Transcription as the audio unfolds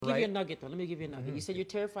Give you a nugget, though. Let me give you a nugget. You said you're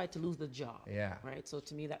terrified to lose the job. Yeah. Right? So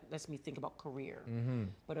to me, that lets me think about career. Mm-hmm.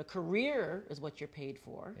 But a career is what you're paid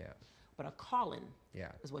for. Yeah. But a calling Yeah.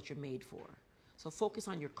 is what you're made for. So focus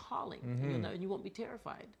on your calling, and you won't be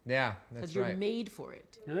terrified. Yeah, that's Because you're right. made for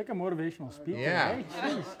it. You're like a motivational speaker, Yeah. right?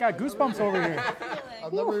 Jeez, got goosebumps over here.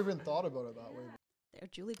 I've never even thought about it that way. There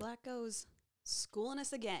Julie Black goes, schooling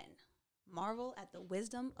us again. Marvel at the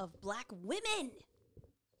wisdom of black women.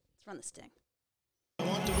 Let's run the sting. I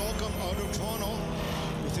want to welcome out of Toronto,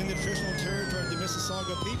 within the traditional territory of the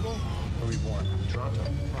Mississauga people. Where were you born? Toronto.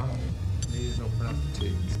 Toronto. There's no pronounced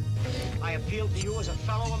T. I appeal to you as a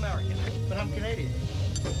fellow American. But I'm Canadian.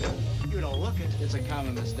 You don't look it. It's a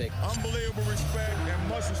common mistake. Unbelievable respect and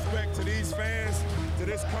much respect to these fans, to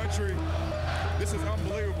this country. This is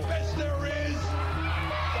unbelievable. Best there is, the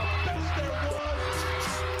best there was,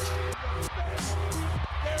 the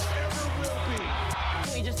best there ever will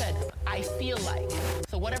be. You just said, I feel like.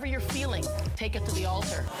 So whatever you're feeling, take it to the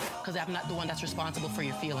altar, because I'm not the one that's responsible for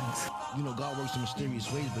your feelings. You know, God works in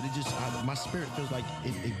mysterious ways, but it just, my spirit feels like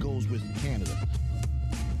it goes with Canada.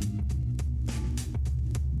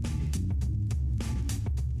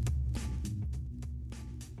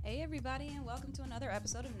 Hey everybody, and welcome to another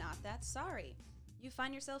episode of Not That Sorry. You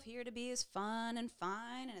find yourself here to be as fun and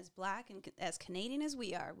fine and as black and as Canadian as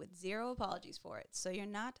we are, with zero apologies for it, so you're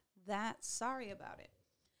not that sorry about it.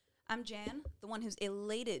 I'm Jan, the one who's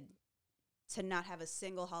elated to not have a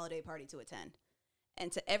single holiday party to attend.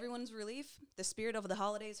 And to everyone's relief, the spirit of the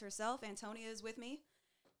holidays herself, Antonia, is with me.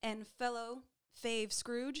 And fellow fave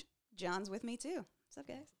Scrooge, John's with me too. What's up,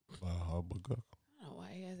 guys? I don't know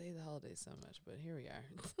why you guys hate the holidays so much, but here we are.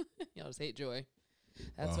 Y'all just hate joy.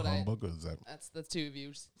 That's That's two of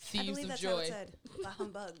you, thieves I believe of that's joy. how it said. Bah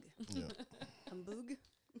humbug. Yeah. Humbug.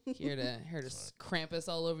 Here to Krampus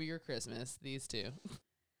all over your Christmas. These two.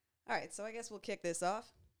 All right, so I guess we'll kick this off.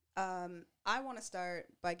 I want to start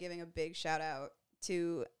by giving a big shout out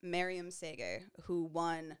to Miriam Sege, who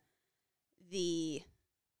won the,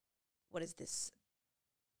 what is this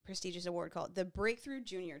prestigious award called? The Breakthrough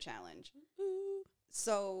Junior Challenge.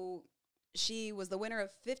 So she was the winner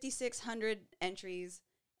of 5,600 entries,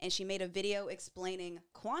 and she made a video explaining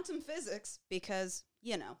quantum physics because,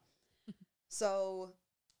 you know. So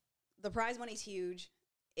the prize money's huge.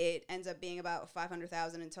 It ends up being about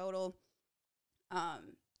 $500,000 in total.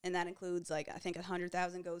 And that includes, like, I think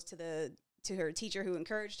 $100,000 goes to her teacher who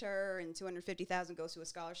encouraged her, and $250,000 goes to a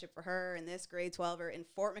scholarship for her. And this grade 12er in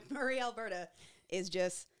Fort McMurray, Alberta, is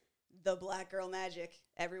just the black girl magic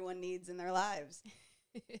everyone needs in their lives.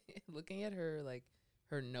 Looking at her, like,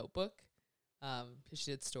 her notebook, because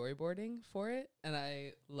she did storyboarding for it, and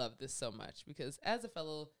I love this so much because as a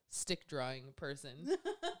fellow stick drawing person,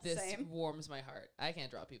 this warms my heart. I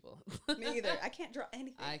can't draw people. Me either. I can't draw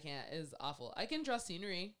anything. I can't. It's awful. I can draw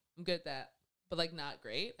scenery. I'm good at that. But, like, not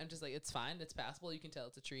great. I'm just like, it's fine. It's passable. You can tell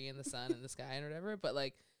it's a tree and the sun and the sky and whatever. But,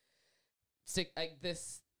 like,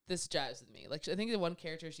 this jives with me. Like, I think the one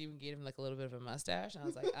character, she even gave him, like, a little bit of a mustache. And I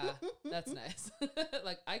was like, that's nice.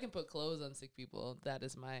 Like, I can put clothes on sick people.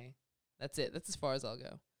 That's it. That's as far as I'll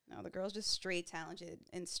go. No, the girl's just straight talented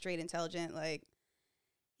and straight intelligent. Like,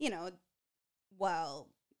 you know, while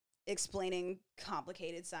explaining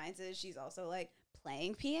complicated sciences, she's also, like,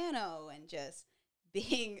 playing piano and just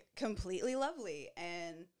being completely lovely.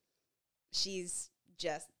 And she's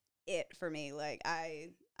just it for me. Like,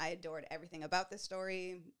 I adored everything about this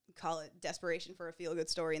story. Call it desperation for a feel-good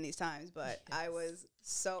story in these times, but yes. I was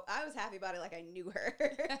happy about it, like I knew her.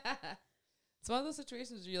 It's one of those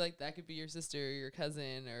situations where you're like, that could be your sister or your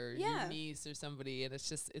cousin or your niece or somebody, and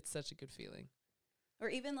it's such a good feeling. Or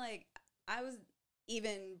even, like, I was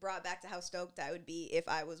even brought back to how stoked I would be if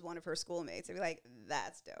I was one of her schoolmates. I'd be like,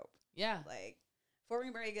 that's dope. Yeah. Like, Fort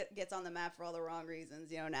McMurray gets on the map for all the wrong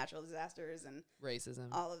reasons, you know, natural disasters and racism.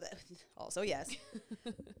 All of that. Also, yes.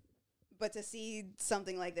 But to see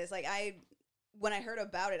something like this, like, when I heard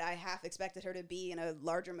about it, I half expected her to be in a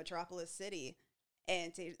larger metropolis city.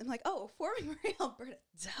 And I'm like, oh, Fort McMurray, Alberta,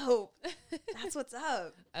 dope. That's what's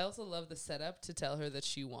up. I also love the setup to tell her that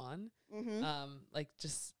she won. Mm-hmm. Like,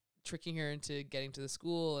 just tricking her into getting to the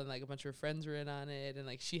school, and, like, a bunch of her friends were in on it, and,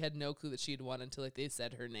 like, she had no clue that she'd won until, like, they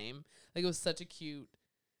said her name. Like, it was such a cute.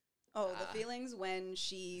 Oh, the feelings when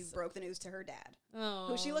she broke the news to her dad,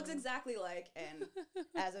 who she looks exactly like, and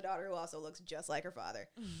as a daughter who also looks just like her father.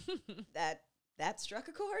 That struck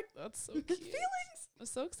a chord. That's so cute. Feelings. I'm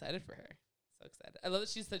so excited for her. So excited. I love that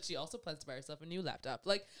she said she also plans to buy herself a new laptop.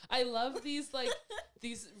 Like, I love these, like,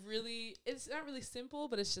 these really, it's not really simple,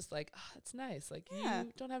 but it's just like, it's nice. Like,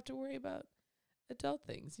 you don't have to worry about adult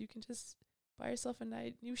things. You can just buy yourself a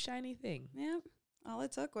nice, new shiny thing. Yeah. All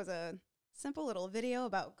it took was a simple little video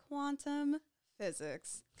about quantum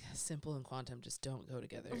physics. Simple and quantum just don't go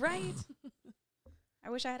together. Right? I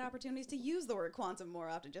wish I had opportunities to use the word quantum more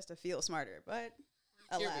often just to feel smarter, but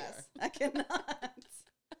Here we alas, I cannot.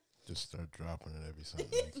 Just start dropping it every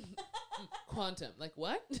sentence. Quantum. Like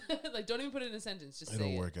what? Like don't even put it in a sentence. Just It'll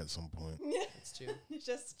say work at some point. It's true.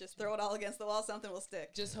 just throw it all against the wall, something will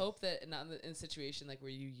stick. Just hope that not in a situation like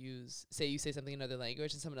where you say something in another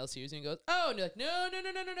language and someone else hears you and goes, oh, and you're like, no.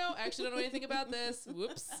 I actually don't know anything about this.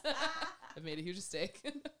 Whoops. I've made a huge mistake.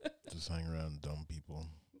 Just hang around dumb people.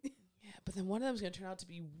 Yeah, but then one of them's going to turn out to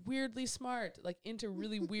be weirdly smart, like into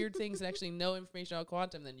really weird things and actually know information about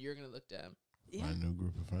quantum, then you're going to look dumb. Yeah. Find a new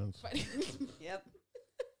group of friends. Yep.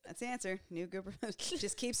 That's the answer. New group of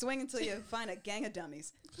just keep swinging until you find a gang of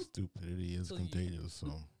dummies. Stupidity is contagious,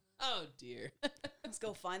 so. Oh, dear. Let's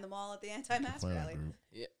go find them all at the anti-mask Find a rally. group.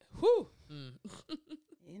 Yeah. Whew.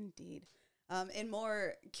 Indeed. In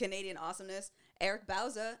more Canadian awesomeness, Eric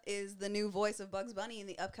Bauza is the new voice of Bugs Bunny in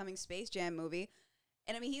the upcoming Space Jam movie.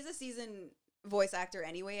 And I mean, he's a seasoned voice actor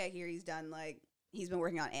anyway. I hear he's been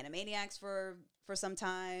working on Animaniacs for some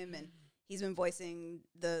time, and he's been voicing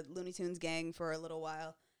the Looney Tunes gang for a little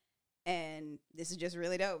while. And this is just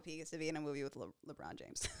really dope. He gets to be in a movie with LeBron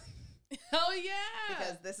James. Oh, yeah.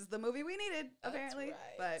 Because this is the movie we needed, apparently.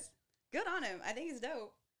 Right. But good on him. I think he's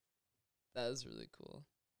dope. That was really cool.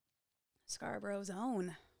 Scarborough's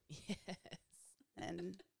own. Yes.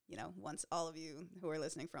 And, once all of you who are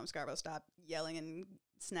listening from Scarborough stop yelling and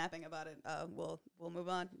snapping about it, we'll move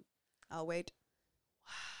on. I'll wait.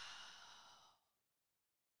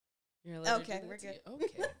 You're allowed Okay, to do we're that good. to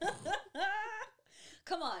you? Okay.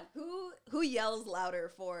 Come on, who yells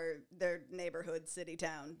louder for their neighborhood, city,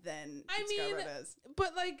 town than Scarborough does?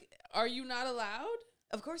 But like, are you not allowed?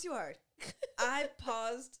 Of course you are. I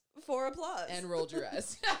paused for applause. And rolled your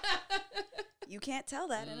eyes. You can't tell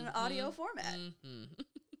that in an audio format.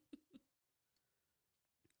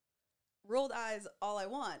 Rolled eyes all I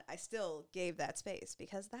want. I still gave that space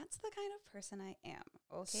because that's the kind of person I am.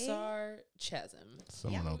 Okay. Sarcasm.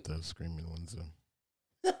 Someone out there screaming Windsor.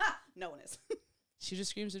 No one is. She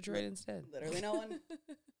just screams Detroit instead. Literally no one.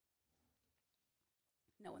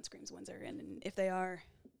 No one screams Windsor, and if they are,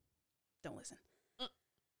 don't listen.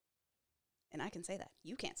 And I can say that.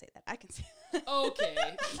 You can't say that. I can say that. Okay.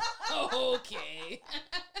 Okay.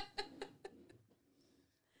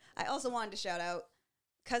 I also wanted to shout out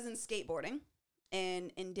Cousins Skateboarding,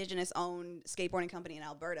 an Indigenous-owned skateboarding company in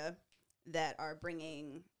Alberta that are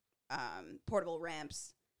bringing portable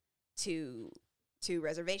ramps to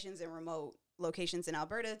reservations and remote locations in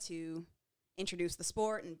Alberta to introduce the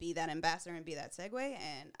sport and be that ambassador and be that segue.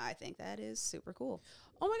 And I think that is super cool.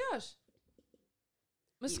 Oh my gosh.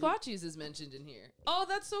 Mesquatchees is mentioned in here. Oh,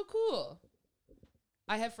 that's so cool.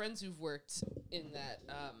 I have friends who've worked in that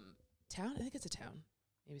town. I think it's a town.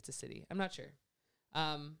 Maybe it's a city. I'm not sure.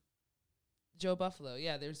 Joe Buffalo.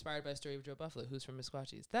 Yeah, they're inspired by a story of Joe Buffalo, who's from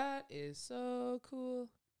Mesquatchees. That is so cool.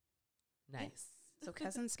 Nice. Yeah. So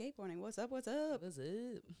Cousins Skateboarding, what's up? What's up? What's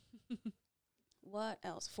up? What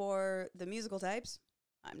else? For the musical types,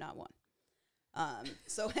 I'm not one.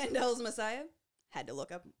 So Handel's Messiah, had to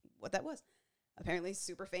look up what that was. Apparently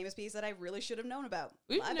super famous piece that I really should have known about.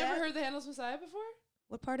 We've never heard the Handel's Messiah before?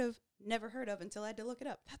 What part of never heard of until I had to look it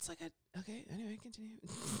up? That's like a... Okay, anyway, continue.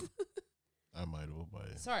 I might have by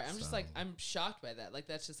Sorry, I'm just like, I'm shocked by that. Like,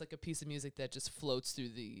 that's just like a piece of music that just floats through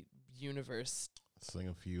the universe. Sing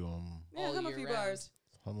a few, yeah, hum a few bars.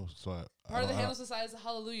 Part of the Handel's Messiah is the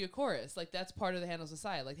Hallelujah chorus. Like, that's part of the Handel's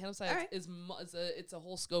Messiah. Like, Handel's Messiah is it's a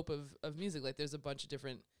whole scope of music. Like, there's a bunch of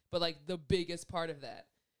different... But, like, the biggest part of that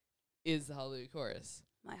is the Hallelujah chorus.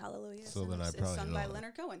 My Hallelujah so then is sung by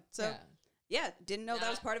Leonard Cohen. So, yeah didn't know that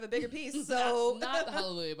was part of a bigger piece. So not the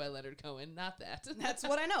Hallelujah by Leonard Cohen. Not that. That's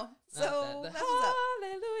what I know. So that. that's what's up.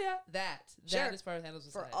 Hallelujah. That is part of Handel's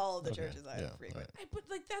Messiah. For all of the churches I frequent. Right. But,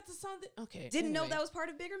 like, that's a song that... Okay. Didn't know that was part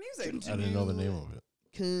of bigger music. I didn't know the name of it.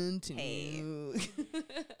 Continue.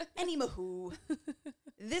 Anywho,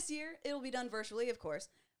 this year it'll be done virtually, of course,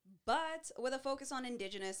 but with a focus on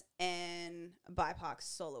Indigenous and BIPOC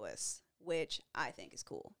soloists, which I think is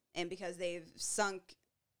cool. And because they've sunk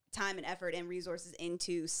time and effort and resources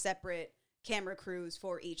into separate camera crews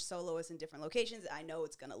for each soloist in different locations, I know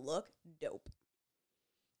it's going to look dope.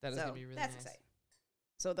 That is going to be really that's nice. exciting.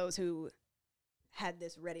 So those who had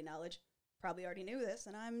this ready knowledge probably already knew this,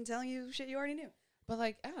 and I'm telling you shit you already knew. But,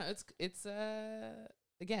 like, I don't know, it's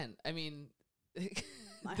again, I mean,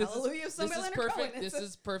 My Hallelujah is sung by Leonard Cohen. This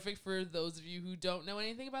is perfect for those of you who don't know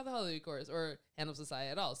anything about the Hallelujah chorus or Handel's Messiah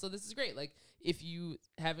at all. So this is great. Like, if you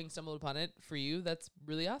having stumbled upon it for you, that's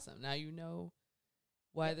really awesome. Now you know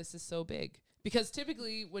why this is so big. Because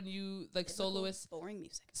typically when you like soloists, boring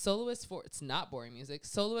music. Soloists for it's not boring music.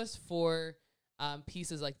 Soloists for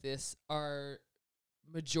pieces like this are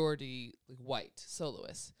majority like white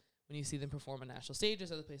soloists. When you see them perform on national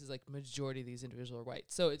stages, other places, like majority of these individuals are white.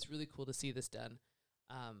 So it's really cool to see this done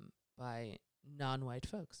by non-white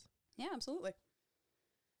folks. Yeah, absolutely.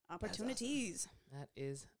 Opportunities. That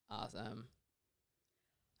is awesome.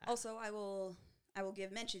 Also, I will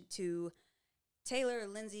give mention to Taylor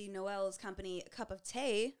Lindsay Noel's company, Cup of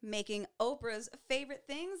Tea, making Oprah's favorite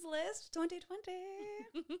things list 2020.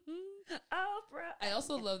 Oprah. I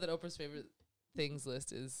also love that Oprah's favorite things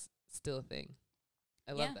list is still a thing.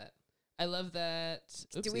 I love that. I love that.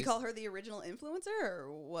 Oopsies. Do we call her the original influencer,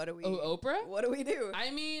 or what do we? Oh, Oprah? What do we do?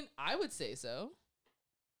 I mean, I would say so.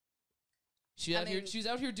 She was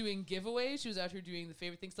out here doing giveaways. She was out here doing the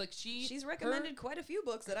favorite things. Like she's recommended quite a few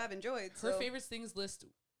books that I've enjoyed. Her favorite things list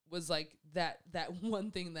was like that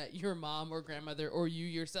one thing that your mom or grandmother or you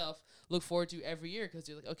yourself look forward to every year, because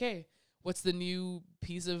you're like, okay, what's the new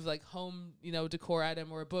piece of like home, decor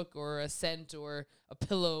item or a book or a scent or a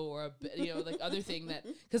pillow or a, like other thing that,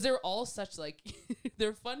 because they're all such like,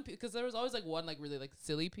 they're fun because there was always like one like really like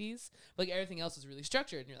silly piece, like everything else was really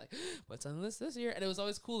structured and you're like, what's on the list this year? And it was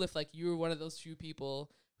always cool if like you were one of those few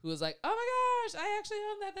people who was like, oh my gosh, I actually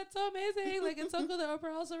own that. That's so amazing. Like it's so cool that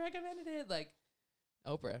Oprah also recommended it. Like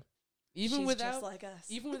Oprah. She's without just like us.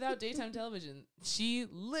 Even without daytime television, she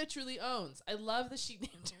literally owns. I love that she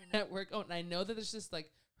named her network own. And I know that it's just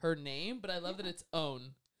like her name, but I love that it's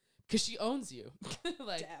own because she owns you.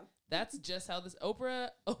 Like Damn. That's just how this Oprah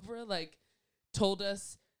like told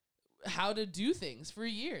us how to do things for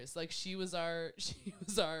years. Like she was our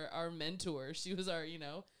mentor. She was our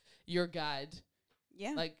your guide.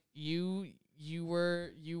 Yeah. Like you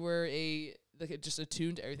were a like just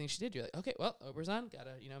attuned to everything she did. You're like, okay, well, Oprah's on.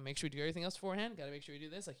 Gotta, make sure we do everything else beforehand. Gotta make sure we do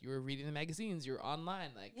this. Like you were reading the magazines, you were online.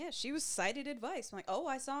 Like yeah, she was cited advice. I'm like, oh,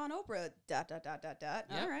 I saw on Oprah. ... Yep.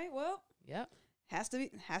 All right, well, yeah, has to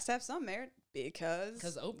have some merit because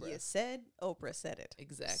Oprah. You said Oprah said it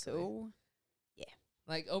Exactly. So yeah,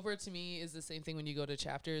 like Oprah to me is the same thing when you go to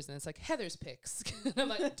chapters and it's like Heather's picks. And I'm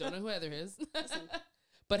like, don't know who Heather is.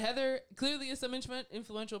 But Heather clearly is some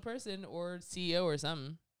influential person or CEO or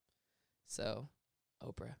something. So,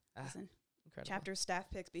 Oprah. Listen, incredible. Chapter staff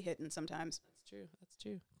picks be hitting sometimes. That's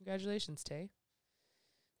true. Congratulations, Tay.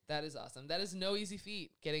 That is awesome. That is no easy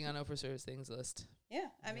feat, getting on Oprah's favorite things list. Yeah,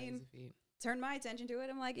 I mean, turned my attention to it.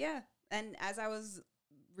 I'm like, yeah. And as I was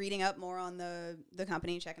reading up more on the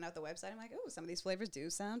company, checking out the website, I'm like, oh, some of these flavors do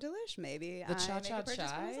sound delish. Maybe the I make a purchase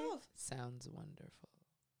for myself. Sounds wonderful.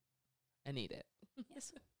 I need it.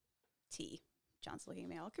 Yes. Tea. John's looking at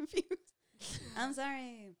me all confused. I'm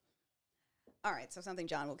sorry. All right, so something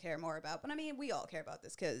John will care more about. But, I mean, we all care about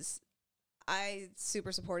this because I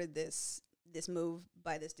super supported this move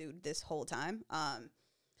by this dude this whole time.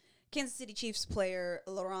 Kansas City Chiefs player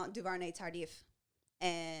Laurent Duvernay-Tardif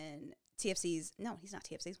and TFC's – no, he's not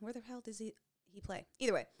TFC's. Where the hell does he play?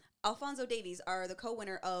 Either way, Alphonso Davies are the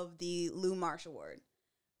co-winner of the Lou Marsh Award,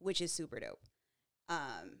 which is super dope.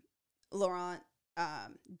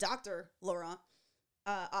 Dr. Laurent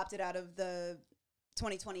opted out of the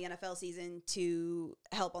 2020 NFL season to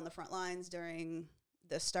help on the front lines during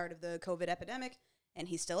the start of the COVID epidemic, and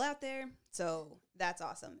he's still out there, so that's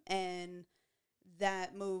awesome. And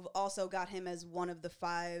that move also got him as one of the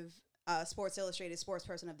 5 Sports Illustrated Sports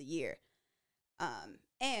Person of the Year.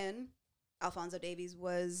 And Alphonso Davies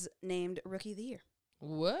was named Rookie of the Year.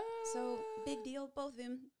 What? So, big deal, both of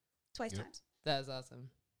them, twice times. That is awesome.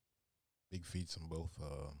 Big feats in both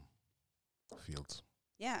fields.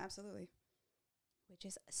 Yeah, absolutely. Which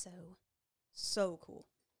is so cool.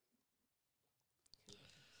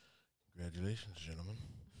 Congratulations, gentlemen.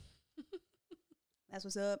 That's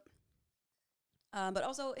what's up. But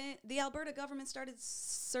also, the Alberta government started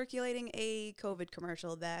circulating a COVID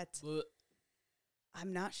commercial that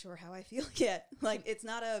I'm not sure how I feel yet. Like, it's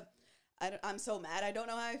not I'm so mad I don't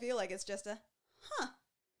know how I feel. Like, it's just this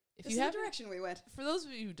is the direction we went. For those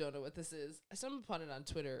of you who don't know what this is, I stumbled upon it on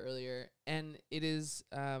Twitter earlier, and it is,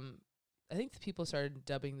 I think the people started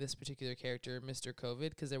dubbing this particular character Mr.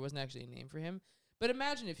 COVID because there wasn't actually a name for him. But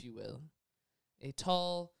imagine, if you will, a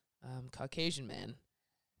tall Caucasian man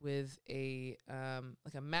with a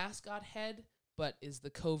like a mascot head, but is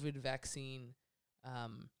the COVID vaccine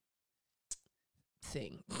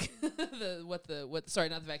thing. Sorry,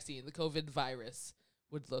 not the vaccine, the COVID virus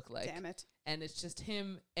would look like. Damn it. And it's just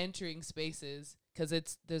him entering spaces because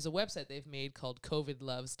there's a website they've made called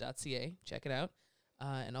covidloves.ca. Check it out.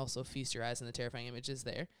 And also feast your eyes on the terrifying images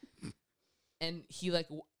there. And he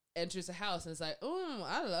enters a house and it's like, "Ooh,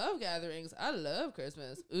 I love gatherings. I love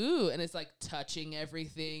Christmas." Ooh, and it's like touching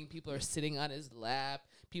everything. People are sitting on his lap.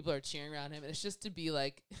 People are cheering around him, and it's just to be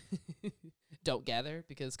like, don't gather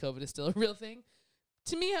because COVID is still a real thing.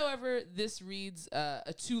 To me, however, this reads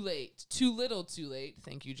a too little too late.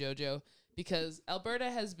 Thank you, JoJo, because Alberta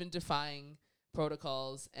has been defying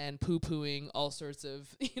protocols and poo-pooing all sorts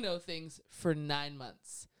of, things for 9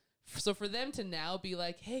 months. So for them to now be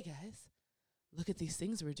like, "Hey guys, look at these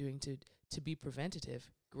things we're doing to be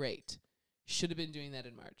preventative." Great. Should have been doing that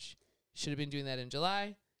in March. Should have been doing that in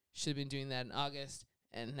July. Should have been doing that in August.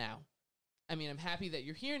 And now. I mean, I'm happy that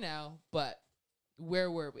you're here now, but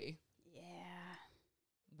where were we? Yeah.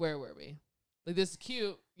 Where were we? Like, this is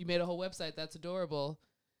cute. You made a whole website. That's adorable.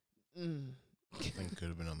 I think could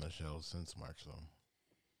have been on the shelves since March, though.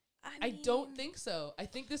 I don't think so. I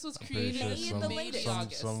think this was I'm pretty created sure in maybe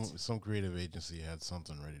August. some creative agency had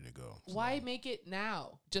something ready to go. So. Why make it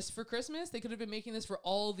now? Just for Christmas? They could have been making this for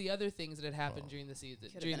all the other things that had happened during the season,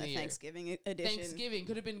 during the year. Thanksgiving edition. Thanksgiving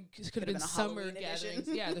could have been a summer Halloween gatherings.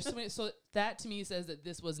 edition. Yeah, there's so many. So that to me says that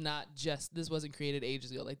this wasn't created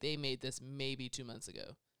ages ago. Like, they made this maybe 2 months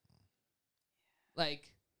ago.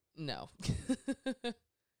 Like, no.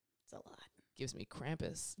 It's a lot. Gives me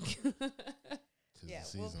Krampus. Yeah,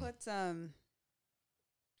 we'll put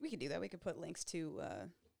we could do that. We could put links to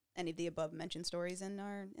any of the above mentioned stories in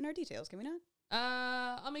our details. Can we not?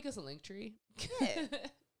 I'll make us a link tree. Yeah.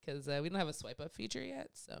 Because we don't have a swipe up feature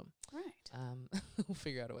yet, so right. We'll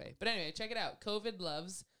figure out a way. But anyway, check it out.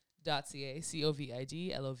 COVIDloves.ca,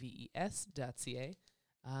 COVIDloves.ca,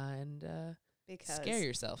 and because scare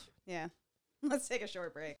yourself. Yeah. Let's take a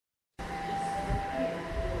short break.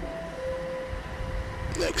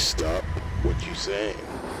 Next up, what you saying?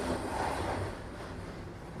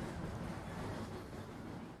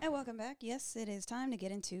 And welcome back. Yes, it is time to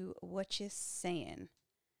get into what you saying.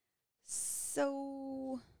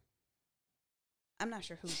 So, I'm not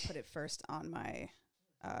sure who put it first on my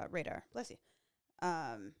radar. Bless you.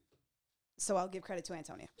 So I'll give credit to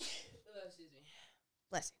Antonia. Excuse me.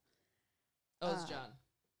 Bless you. Oh, it's John.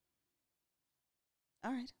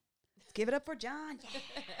 All right. Let's give it up for John. Yeah.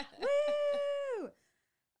 Woo!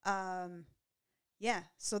 Yeah.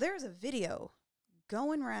 So there's a video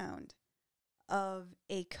going around of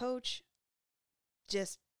a coach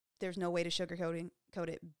there's no way to sugarcoat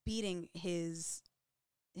it, beating his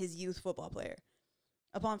youth football player.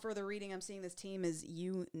 Upon further reading, I'm seeing this team is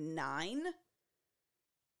U9.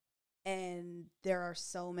 And there are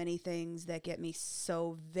so many things that get me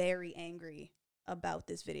so very angry about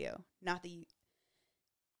this video. Not that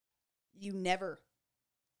you never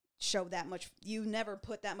show that much, you never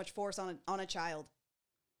put that much force on a child.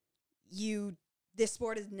 This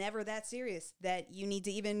sport is never that serious that you need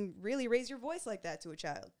to even really raise your voice like that to a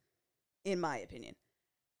child, in my opinion.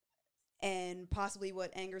 And possibly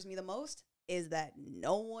what angers me the most is that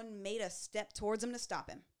no one made a step towards him to stop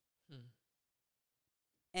him.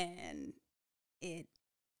 And it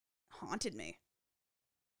haunted me.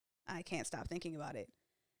 I can't stop thinking about it.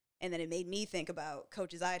 And then it made me think about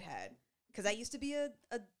coaches I'd had. Because I used to be a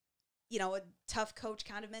tough coach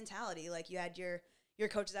kind of mentality. Like, you had your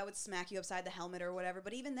coaches that would smack you upside the helmet or whatever.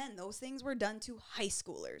 But even then, those things were done to high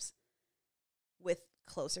schoolers with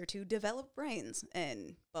closer to developed brains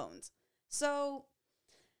and bones. So,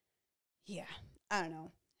 yeah, I don't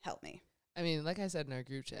know. Help me. I mean, like I said in our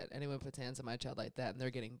group chat, anyone puts hands on my child like that and they're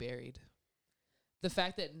getting buried. The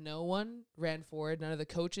fact that no one ran forward, none of the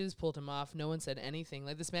coaches pulled him off, no one said anything.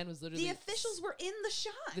 Like, this man was literally... The officials were in the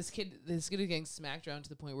shot. This kid was getting smacked around to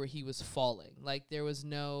the point where he was falling. Like, there was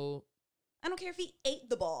no... I don't care if he ate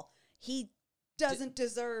the ball. He doesn't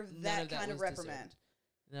deserve that kind of reprimand.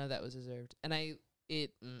 None of that was deserved. And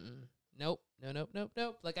nope. No.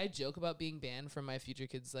 Like, I joke about being banned from my future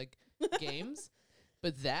kids' like games,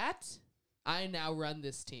 but that I now run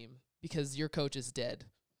this team because your coach is dead,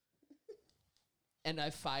 and I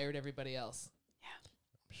fired everybody else. Yeah,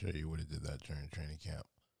 I'm sure you would have did that during training camp,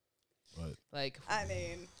 but I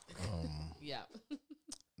mean, yeah.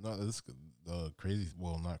 No, the crazy.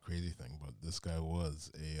 Well, not crazy thing, but this guy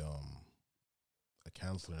was a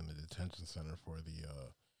counselor in the detention center for the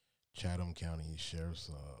Chatham County Sheriff's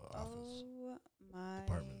Office. Oh my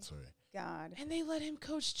department. Sorry. God. And they let him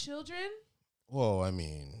coach children? Well, I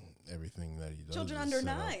mean, everything that he does Children is under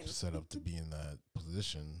 9. set up to be in that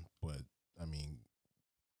position. But I mean,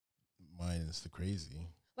 mine is the crazy.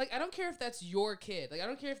 Like, I don't care if that's your kid. Like, I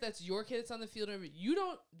don't care if that's your kid that's on the field. Or you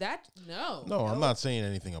don't. No. No, I'm not saying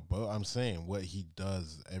anything about. I'm saying what he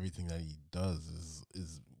does. Everything that he does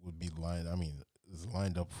would be lined. I mean, is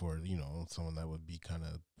lined up for someone that would be kind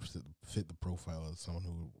of fit the profile of someone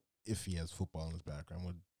who, if he has football in his background,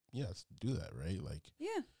 would yes, do that, right? Like,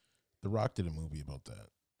 Yeah. The Rock did a movie about that.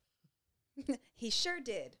 He sure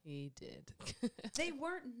did. He did. They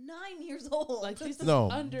weren't 9 years old. Like he's No,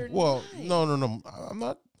 under well, 9. no. I'm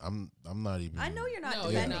not. I'm not even. I know you're not No,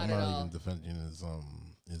 you're defending not it. at I'm not all. even defending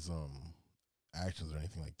his actions or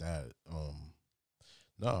anything like that.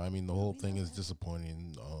 No, I mean the whole thing is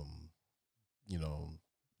disappointing. You know,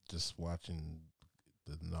 just watching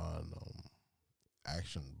the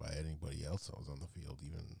action by anybody else that was on the field,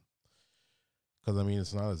 even because I mean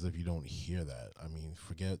it's not as if you don't hear that. I mean,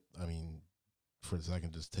 for a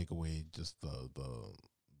second, just take away just the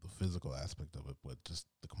physical aspect of it, but just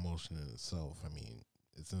the commotion in itself. I mean,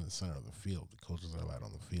 it's in the center of the field. The coaches are out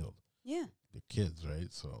on the field. Yeah. They're kids,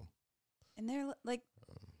 right? So, And they're like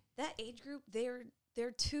that age group,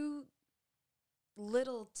 they're too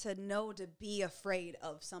little to know to be afraid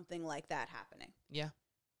of something like that happening. Yeah.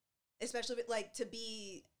 Especially like to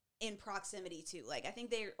be in proximity to. Like I think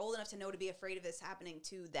they're old enough to know to be afraid of this happening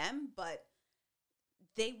to them, but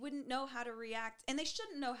they wouldn't know how to react, and they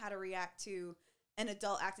shouldn't know how to react to an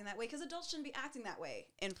adult acting that way because adults shouldn't be acting that way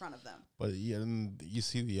in front of them. but yeah, and you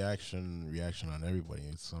see the reaction on everybody.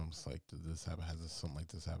 It's almost like, did this happen? Has something like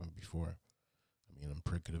this happened before? I mean,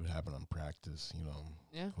 could have happened on practice, you know.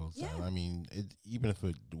 Yeah. Close Yeah. down. I mean, even if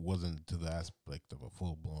it wasn't to the aspect of a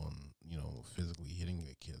full blown, you know, physically hitting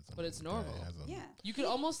the kids. But it's the guy normal. has a- Yeah. You could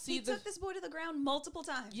almost see He took this boy to the ground multiple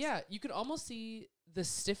times. Yeah, you could almost see the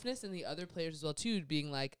stiffness in the other players as well too,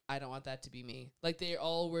 being like, I don't want that to be me. Like they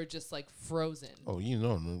all were just like frozen. Oh, you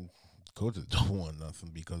know, no, coaches don't want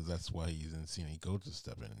nothing because that's why he didn't see any coaches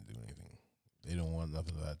step in and do anything. They don't want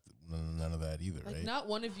nothing of that, none of that either, Like right? not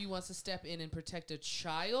one of you wants to step in and protect a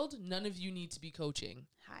child. None of you need to be coaching.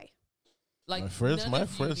 Hi. Like my first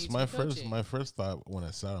thought when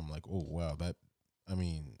I saw him, like, oh wow, that. I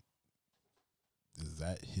mean, is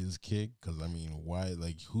that his kid? Because I mean, why?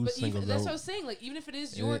 Like, who's But singled even, that's out? what I was saying. Like even if it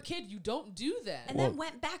is your kid, you don't do that. And then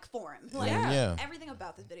went back for him. Like, yeah. Everything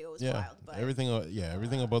about this video was Yeah, wild. But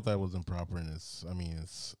everything about that was improper, and it's. I mean,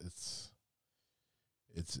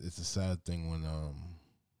 it's a sad thing when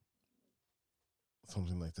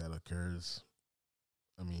something like that occurs.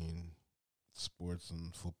 I mean, sports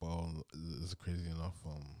and football is a crazy enough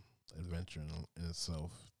adventure in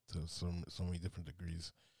itself to so many different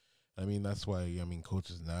degrees. I mean, that's why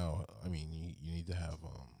coaches now. I mean, you need to have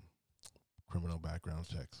criminal background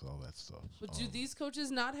checks, all that stuff. But do these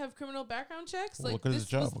coaches not have criminal background checks? Well, like look at his this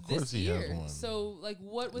job. was Of course this he year. has one. So like,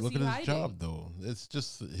 what was look he at his hiding? job though. It's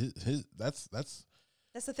just his. That's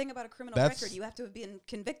that's the thing about a criminal That's- record. You have to have been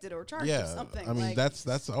convicted or charged yeah. with something. I mean, like,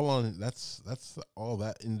 that's all on. That's all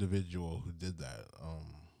that individual who did that.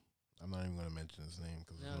 I'm not even going to mention his name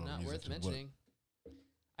because No, not worth mentioning.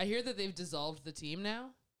 I hear that they've dissolved the team now.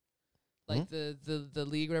 Like the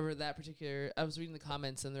league, whatever that particular. I was reading the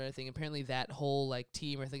comments and I think apparently that whole like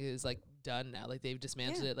team, I think is like done now. Like they've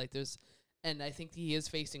dismantled it. Like there's, and I think he is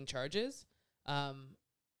facing charges.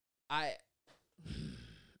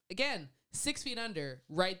 Again, 6 feet under,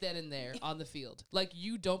 right then and there on the field. Like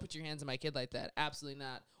you don't put your hands on my kid like that. Absolutely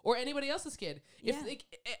not. Or anybody else's kid. If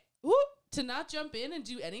to not jump in and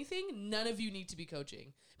do anything, none of you need to be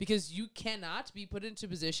coaching because you cannot be put into a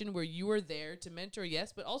position where you are there to mentor,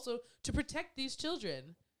 yes, but also to protect these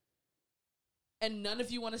children. And none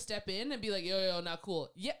of you want to step in and be like, yo, not cool.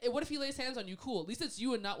 Yeah, what if he lays hands on you? Cool. At least it's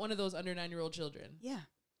you and not one of those under 9-year-old children. Yeah.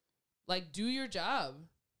 Like, do your job.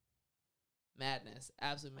 Madness.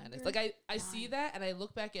 Absolute madness. Like, I see that and I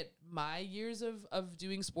look back at my years of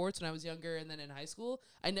doing sports when I was younger and then in high school.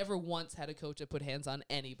 I never once had a coach that put hands on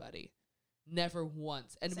anybody. Never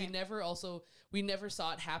once. And Same. we never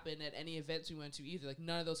saw it happen at any events we went to either. Like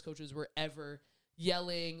none of those coaches were ever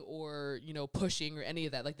yelling or, pushing or any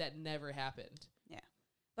of that. Like that never happened. Yeah.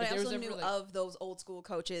 But Like, I there also was knew never, of those old school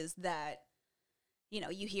coaches that,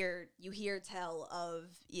 you hear tell of,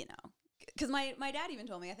 because my dad even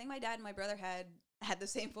told me, I think my dad and my brother had the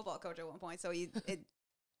same football coach at one point. So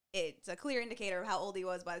it's a clear indicator of how old he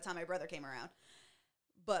was by the time my brother came around.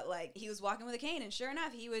 But like he was walking with a cane, and sure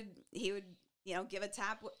enough, he would give a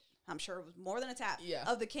tap. I'm sure it was more than a tap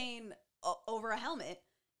of the cane over a helmet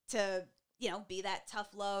to be that tough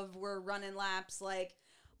love. We're running laps, like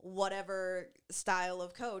whatever style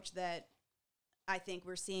of coach that I think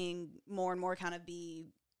we're seeing more and more kind of be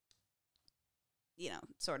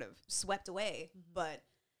sort of swept away. Mm-hmm. But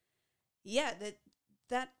yeah,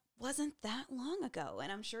 that wasn't that long ago,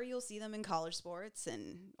 and I'm sure you'll see them in college sports,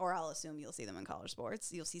 or I'll assume you'll see them in college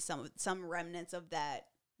sports. You'll see some remnants of that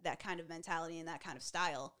kind of mentality and that kind of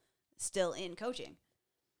style still in coaching.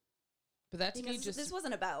 But that to me this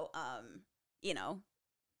wasn't about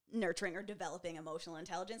nurturing or developing emotional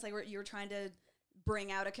intelligence. Like you're trying to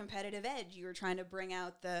bring out a competitive edge. You were trying to bring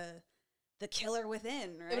out the killer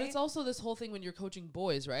within, right? But it's also this whole thing when you're coaching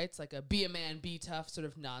boys, right? It's like a be a man, be tough sort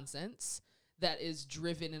of nonsense that is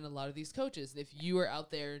driven in a lot of these coaches. If you are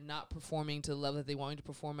out there not performing to the level that they want you to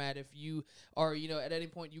perform at, if you are, at any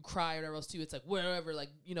point you cry or whatever else too, it's like whatever, like,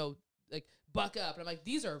 like buck up. And I'm like,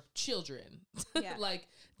 these are children. Yeah. Like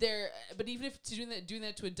but even if doing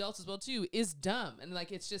that to adults as well too is dumb. And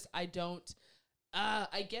like, it's just, I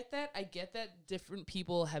get that. I get that different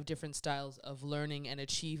people have different styles of learning and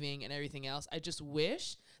achieving and everything else. I just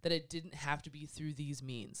wish that it didn't have to be through these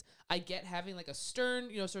means. I get having like a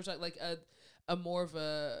stern, sort of like a more of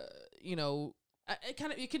a,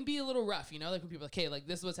 it can be a little rough, like when people are like, okay, like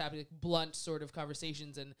this is what's happening, like blunt sort of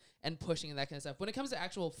conversations and pushing and that kind of stuff. When it comes to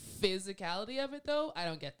actual physicality of it though, I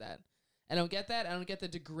don't get that. I don't get the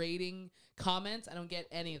degrading comments. I don't get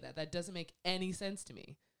any of that. That doesn't make any sense to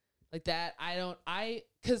me. Like that,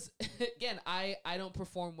 because again, I don't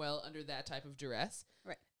perform well under that type of duress.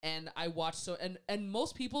 Right. And I watch and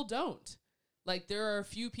most people don't. Like there are a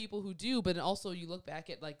few people who do, but also you look back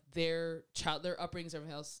at like their upbringings,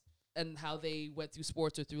 everything else, and how they went through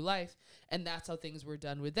sports or through life, and that's how things were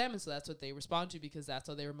done with them, and so that's what they respond to because that's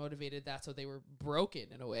how they were motivated, that's how they were broken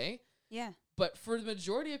in a way. Yeah. But for the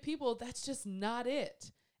majority of people, that's just not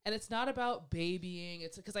it. And it's not about babying.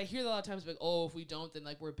 It's because I hear that a lot of times, like, oh, if we don't, then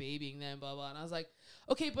like we're babying them, blah blah. And I was like,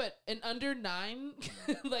 okay, but an under 9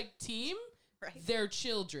 like team, right? They're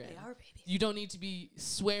children. They are babies. You don't need to be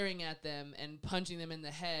swearing at them and punching them in the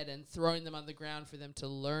head and throwing them on the ground for them to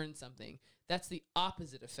learn something. That's the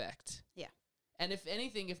opposite effect. Yeah. And if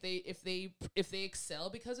anything, if they excel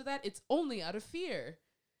because of that, it's only out of fear.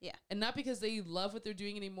 Yeah. And not because they love what they're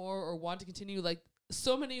doing anymore or want to continue. Like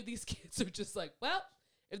so many of these kids are just like, well,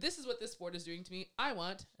 if this is what this sport is doing to me, I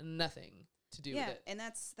want nothing to do with it. Yeah, and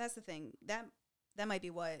that's the thing. That might be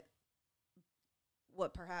what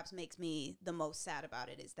perhaps makes me the most sad about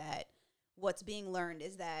it is that what's being learned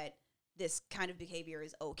is that this kind of behavior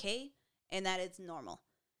is okay and that it's normal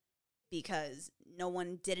because no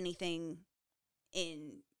one did anything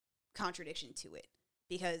in contradiction to it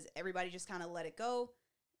because everybody just kind of let it go.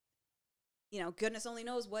 Goodness only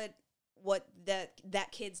knows what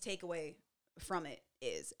that kid's takeaway from it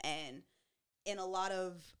is, and in a lot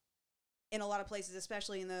of places,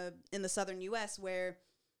 especially in the southern U.S., where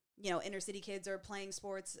inner city kids are playing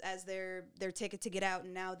sports as their ticket to get out,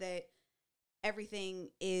 and now that everything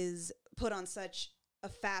is put on such a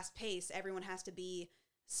fast pace, everyone has to be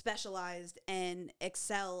specialized and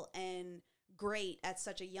excel and great at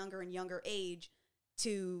such a younger and younger age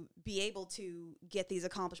to be able to get these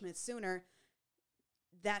accomplishments sooner.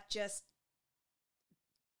 That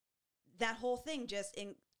whole thing just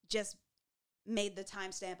made the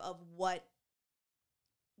timestamp of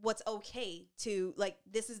what's okay to, like,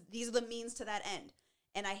 these are the means to that end.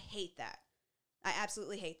 And I hate that. I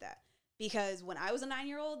absolutely hate that. Because when I was a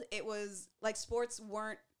 9-year-old, it was like sports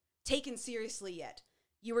weren't taken seriously yet.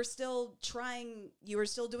 You were still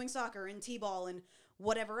doing soccer and t-ball and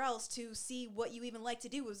whatever else to see what you even like to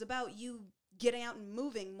do. It was about you getting out and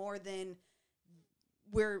moving more than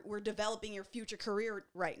we're developing your future career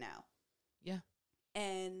right now. Yeah.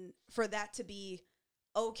 And for that to be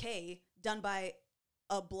okay, done by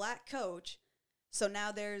a black coach, so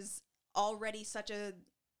now there's already such a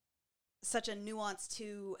nuance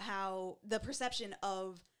to how the perception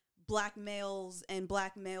of black males and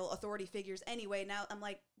black male authority figures anyway. Now I'm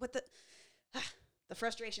like, what the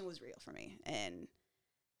frustration was real for me. And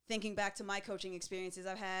thinking back to my coaching experiences,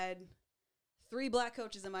 I've had 3 black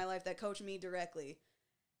coaches in my life that coached me directly.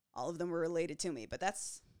 All of them were related to me, but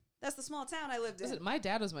that's the small town I lived in. Listen, my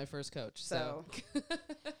dad was my first coach, so.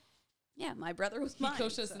 Yeah, my brother was mine. He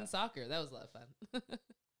coached us in soccer. That was a lot of fun.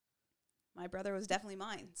 My brother was definitely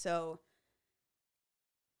mine. So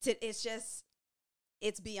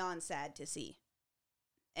it's beyond sad to see.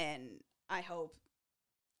 And I hope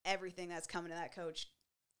everything that's coming to that coach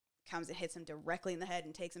comes and hits him directly in the head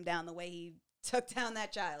and takes him down the way he took down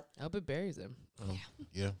that child. I hope it buries him.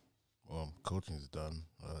 Yeah. Well, coaching's done.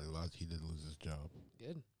 He did lose his job.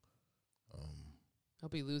 Good.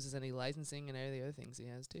 Hope he loses any licensing and any of the other things he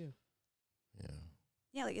has too. Yeah.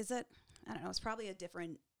 Yeah, like, is that, I don't know, it's probably a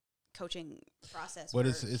different coaching process. But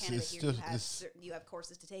it's just you have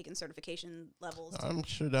courses to take and certification levels. I'm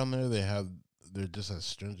sure down there they're just as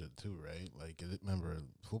stringent too, right? Like, remember,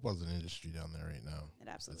 football's an industry down there right now. It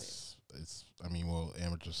absolutely is. It's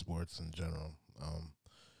amateur sports in general.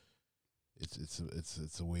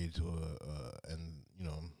 It's a way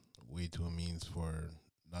to a means for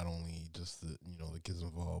not only just the kids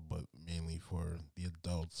involved, but mainly for the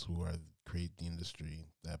adults who create the industry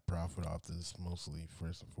that profit off this mostly,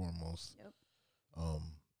 first and foremost. Yep.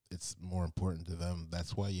 it's more important to them.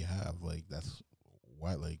 That's why you have that's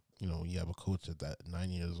why you have a coach at that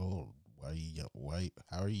 9 years old. How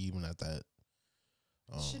are you even at that?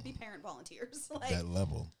 Should be parent volunteers. That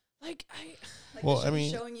level.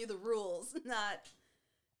 Showing you the rules, not.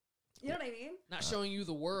 You know what I mean? Not showing you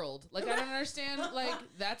the world. Like, I don't understand. Like,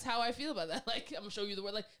 that's how I feel about that. Like, I'm gonna show you the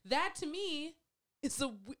world. Like, that to me is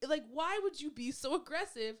why would you be so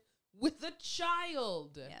aggressive with a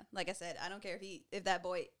child? Yeah. Like I said, I don't care if that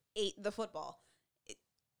boy ate the football.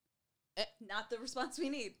 Not the response we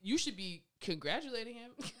need. You should be congratulating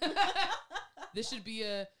him. This should be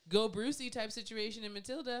a go Brucey type situation in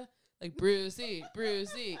Matilda. Like, Brucey,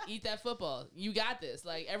 eat that football. You got this.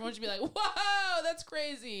 Like, everyone should be like, whoa, that's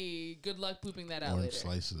crazy. Good luck pooping that out Orange later.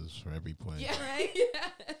 slices for every play. Yeah, right? Yeah.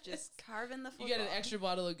 Just carving the football. You get an extra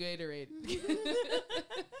bottle of Gatorade.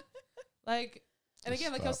 And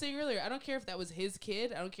again, like I was saying earlier, I don't care if that was his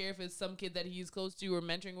kid. I don't care if it's some kid that he's close to or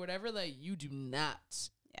mentoring or whatever. Like, you do not.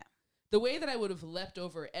 Yeah. The way that I would have leapt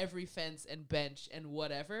over every fence and bench and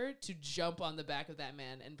whatever to jump on the back of that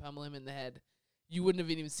man and pummel him in the head, you wouldn't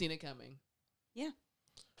have even seen it coming. Yeah.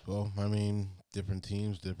 Well, I mean, different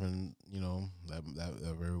teams, different,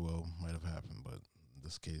 that very well might have happened, but in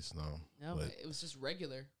this case, no. No, but, it was just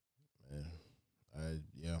regular.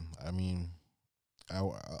 I mean, I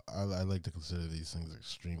like to consider these things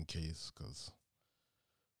extreme case,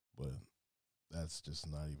 but that's just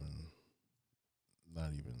not even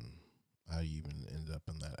how you even end up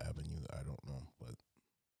in that avenue. I don't know, but.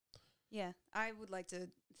 Yeah, I would like to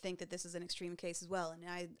think that this is an extreme case as well. And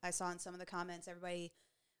I saw in some of the comments,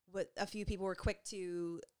 a few people were quick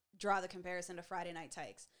to draw the comparison to Friday Night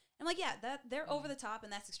Tykes. I'm like, yeah, that they're over the top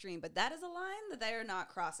and that's extreme, but that is a line that they are not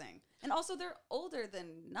crossing. And also, they're older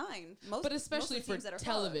than 9. But especially most for that are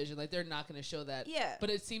television, like they're not going to show that. Yeah. But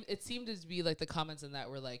it seemed to be like the comments in that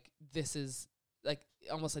were like, this is like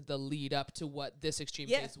almost like the lead up to what this extreme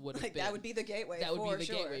case would have been. That would be the gateway. That would be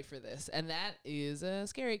the gateway for this, and that is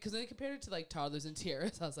scary because then compared it to like Toddlers and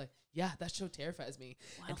Tiaras, I was like, yeah, that show terrifies me.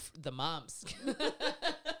 Wow. And the moms and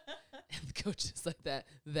the coaches like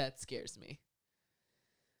that scares me.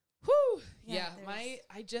 Whew. Yeah,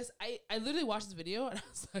 I literally watched this video and I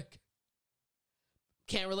was like,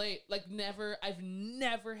 can't relate. Like I've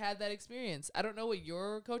never had that experience. I don't know what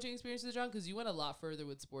your coaching experience is, John, because you went a lot further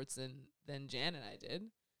with sports than Jan and I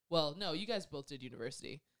did. Well, no, you guys both did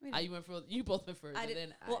university. You both went further than I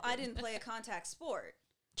did. I didn't play a contact sport.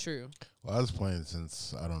 True. Well, I was playing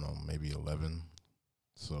since, I don't know, maybe 11.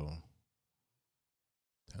 So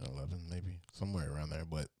 10, 11, maybe. Somewhere around there.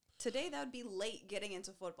 But today, that would be late getting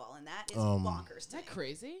into football, and that is bonkers. Is that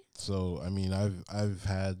crazy? So, I mean, I've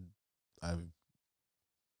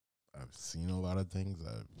seen a lot of things.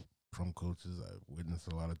 From coaches, I've witnessed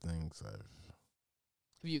a lot of things.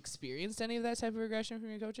 Have you experienced any of that type of aggression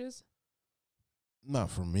from your coaches?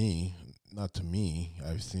 Not for me, not to me.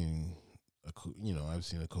 I've seen a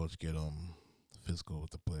coach get physical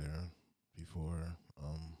with the player before.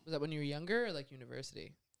 Was that when you were younger or like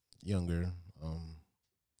university? Younger.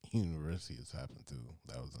 University has happened too.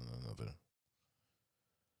 That was in another.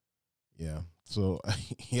 Yeah. So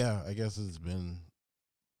I guess it's been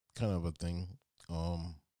kind of a thing.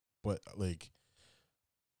 But like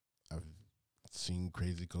I've seen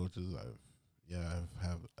crazy coaches.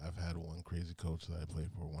 I've had one crazy coach that I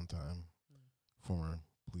played for one time. Former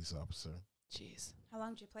police officer. Jeez. How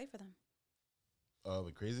long did you play for them?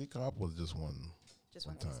 The crazy cop was just one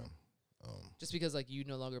time. Just because like you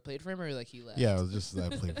no longer played for him or like he left? Yeah, it was just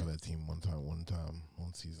that I played for that team one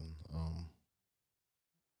season.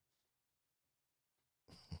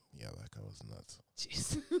 Yeah, that guy was nuts.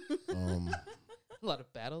 Jeez. A lot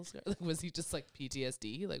of battles. Like, was he just like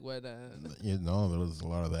PTSD? Like what? Yeah, no, there was a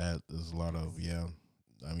lot of that. There's a lot of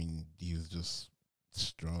I mean, he was just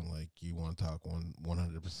strong. Like you want to talk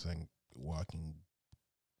 100% walking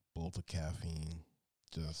bolt of caffeine.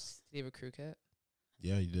 Just. Did he have a crew cut?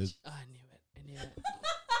 Yeah, he did. Oh, I knew it.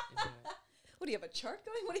 What do you have a chart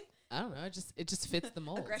going? I don't know. It just fits the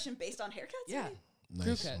mold. Aggression based on haircuts? Yeah.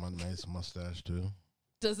 Nice mustache too.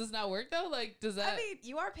 Does this not work though? Like, does that? I mean,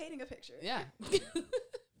 you are painting a picture. Yeah.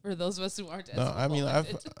 For those of us who aren't. No, I mean, I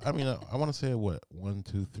want to say 1,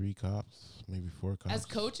 2, 3 cops, maybe 4 cops. As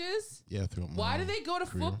coaches? Yeah. Why do they go to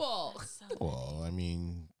career. football? Well, I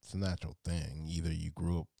mean, it's a natural thing. Either you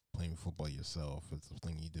grew up playing football yourself, it's a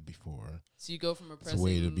thing you did before. So you go from It's a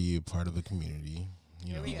way to be a part of the community.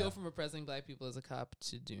 You know. You go from oppressing black people as a cop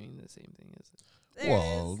to doing the same thing as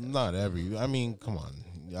Well, not every. I mean, come on.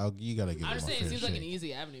 You gotta give. I'm them just a saying, it fair seems like an shake.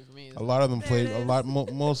 easy avenue for me. A lot of them played.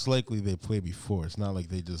 Most likely they played before. It's not like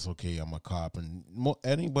they just I'm a cop. And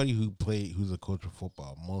anybody who's a coach of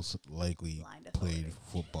football, most likely played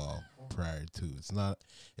football prior to. It's not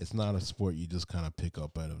a sport you just kind of pick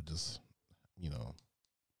up out of just,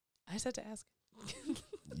 I just had to ask.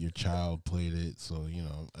 your child played it, so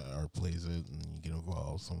or plays it, and you get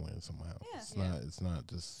involved somewhere somehow. Yeah, It's not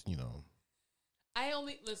just I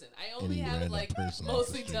only Any have random like person off the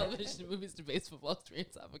mostly street. television movies to base football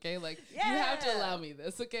experience off. Okay, like you have to allow me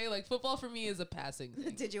this. Okay, like football for me is a passing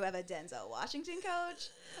thing. Did you have a Denzel Washington coach,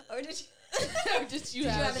 or did you? Or did you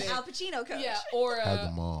Did have an Al Pacino coach? Yeah, or Had a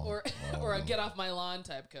them all. or a get off my lawn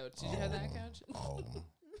type coach. Did you have that coach? All of them.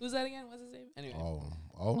 Who's that again? What's his name? Anyway,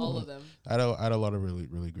 All of them. I had a lot of really,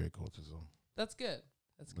 really great coaches, though. That's good.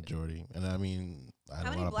 That's good. Majority. And I mean, I had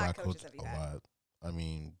How a many lot of black black coaches coaches. have you A had? lot. I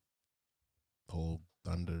mean, whole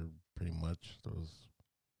Thunder, pretty much. Those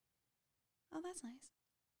Oh, that's nice.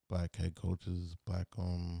 black head coaches, black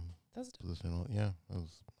That's positional. Yeah, it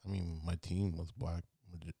was. I mean, my team was black.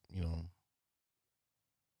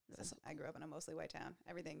 Listen, I grew up in a mostly white town.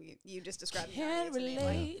 Everything you just described. Can't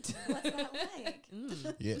relate. What's that like?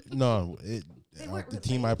 Yeah, no. They weren't The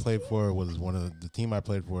team I played for was one of the team I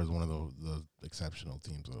played for is one of the exceptional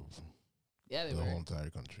teams of Yeah, they the were. whole entire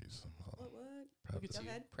country. So, What? proud Look to at Go you.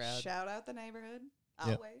 ahead. Proud. Shout out the neighborhood. I'll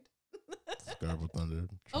Yep. wait. Scarborough Thunder.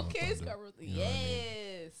 Toronto Okay, Thunder, Scarborough. you know what I mean?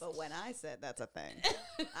 Yes. But when I said that's a thing,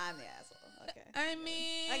 I'm the asshole. Okay. I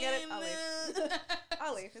mean, I get it. I'll leave.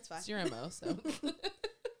 I'll leave. It's fine. It's your MO, so.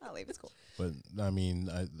 I'll leave. It's cool. But I mean,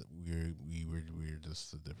 we were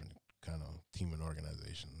just a different kind of team and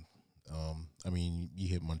organization. I mean, you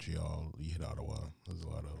hit Montreal, you hit Ottawa. There's a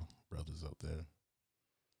lot of brothers out there,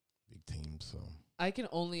 big teams. So I can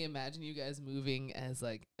only imagine you guys moving as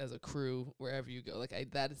a crew wherever you go. Like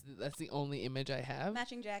that's the only image I have.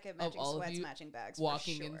 Matching jacket, of matching all of sweats, you matching bags.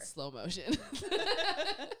 walking for sure. in slow motion.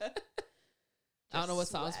 I don't know what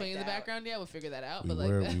song's playing in the swagged out. background yet. We'll figure that out. we but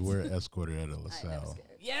were like we were escorted out of I am LaSalle. scared.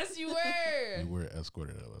 yes, you were. We were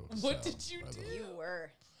escorted out of LaSalle. What did you by the do? way. You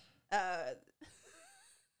were.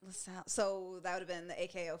 LaSalle. So that would have been the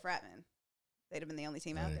AKO Fratman. They'd have been the only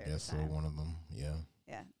team out there. I at guess the so. time. One of them. Yeah.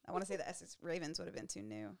 Yeah, I want to say the Essex Ravens would have been too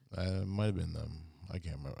new. It might have been them. I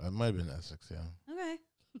can't remember. It might have been Essex. Yeah. Okay.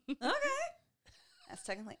 Okay. That's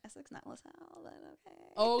technically Essex, not LaSalle, but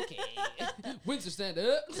okay. Okay. Windsor, stand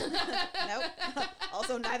up. Nope.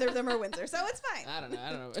 Also, neither of them are Windsor, so it's fine. I don't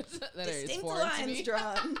know. That area's Distinct foreign to lines me.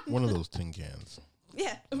 drawn. One of those tin cans.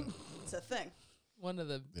 Yeah, it's a thing. One of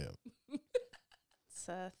the. Yeah. It's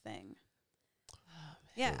a thing. Oh,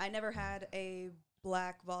 Yeah, I never had a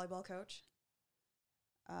black volleyball coach.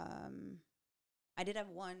 I did have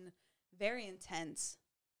one very intense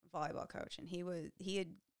volleyball coach, and he had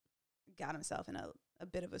got himself in a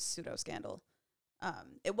bit of a pseudo scandal.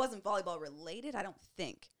 It wasn't volleyball related, I don't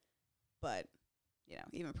think, but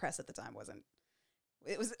even press at the time wasn't.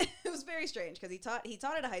 It was it was very strange because he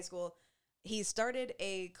taught at a high school. He started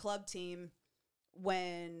a club team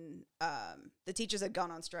when the teachers had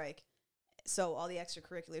gone on strike, so all the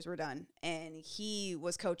extracurriculars were done, and he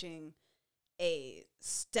was coaching a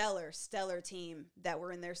stellar team that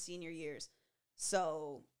were in their senior years.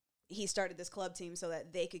 So he started this club team so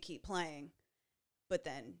that they could keep playing. But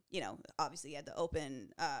then, obviously he had the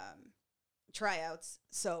open tryouts.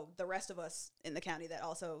 So the rest of us in the county that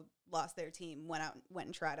also lost their team went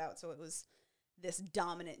and tried out. So it was this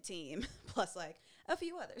dominant team plus like a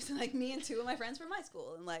few others, like me and two of my friends from my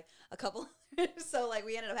school and like a couple. So like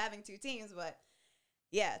we ended up having two teams, but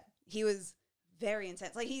yeah, he was very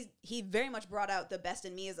intense. Like he very much brought out the best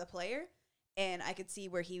in me as a player, and I could see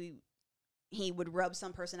where he would rub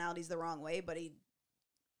some personalities the wrong way, but he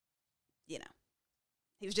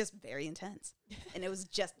was just very intense. And it was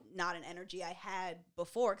just not an energy I had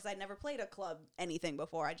before because I'd never played a club anything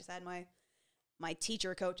before. I just had my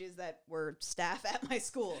teacher coaches that were staff at my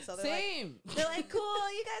school. So they're like,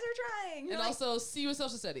 cool, you guys are trying. And like, also CU social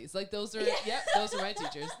studies. Like those are those are my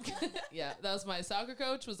teachers. Yeah, that was my soccer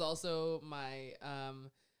coach, was also my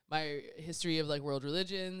my history of like world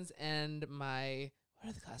religions, and my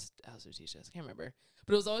what are the class Alistair teach us? I can't remember.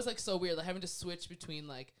 But it was always like so weird, like having to switch between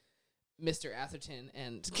like Mr. Atherton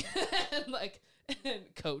and and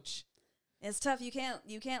coach. it's tough. You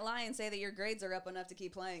can't lie and say that your grades are up enough to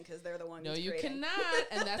keep playing because they're the one. No, who's you grading. cannot.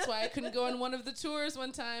 And that's why I couldn't go on one of the tours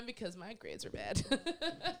one time because my grades were bad.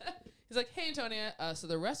 He's like, hey, Antonia, so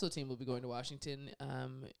the rest of the team will be going to Washington.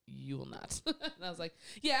 You will not. And I was like,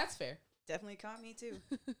 yeah, that's fair. Definitely caught me too.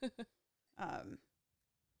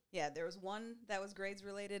 Yeah, there was one that was grades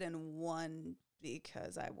related and one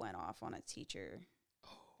because I went off on a teacher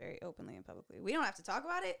very openly and publicly. We don't have to talk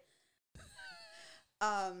about it.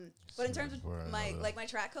 But in terms of my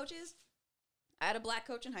track coaches, I had a black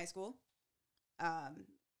coach in high school. I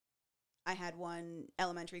had one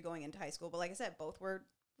elementary going into high school, but like I said, both were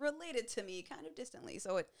related to me kind of distantly.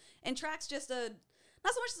 So and track's just not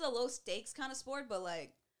so much as a low stakes kind of sport, but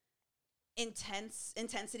like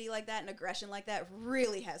intensity like that and aggression like that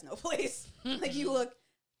really has no place. Like you look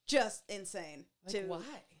just insane. Like why?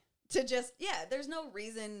 To just, there's no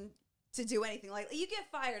reason to do anything. Like you get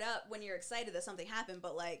fired up when you're excited that something happened,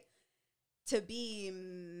 but like to be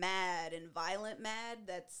mad and violent mad,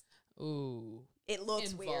 that's it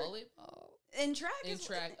looks weird. Volleyball? In track,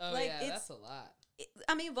 that's a lot.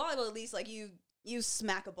 I mean, volleyball at least like you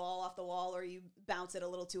smack a ball off the wall or you bounce it a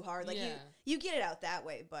little too hard. Like you get it out that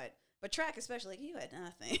way, but track especially, like you had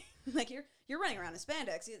nothing. Like you're running around in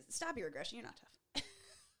spandex. Stop your aggression. You're not tough.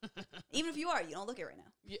 Even if you are, you don't look it right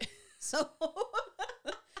now. Yeah. So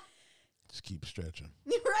just keep stretching.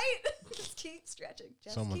 Right? Just keep stretching.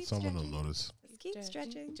 Someone will notice. Just keep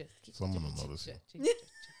stretching. Someone will notice.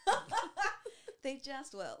 They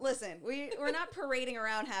just will. Listen, we're not parading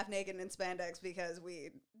around half naked in spandex because we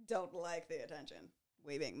don't like the attention.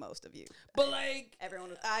 We being most of you. But like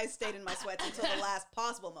I stayed in my sweats until the last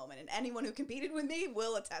possible moment, and anyone who competed with me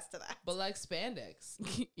will attest to that. But like spandex,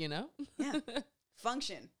 you know? Yeah.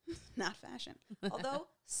 Function, not fashion. Although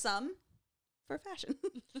some for fashion.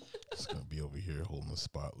 It's gonna be over here holding the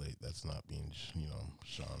spotlight. That's not being,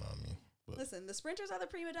 shone on me. But listen, the sprinters are the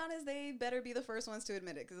prima donnas. They better be the first ones to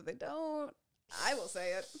admit it, because if they don't, I will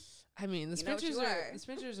say it. I mean, the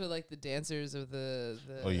sprinters are like the dancers of the.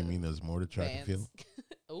 Oh, you mean there's more to track and field?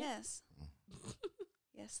 Yes.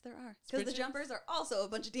 Yes, there are. Because the jumpers are also a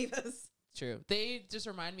bunch of divas. True. They just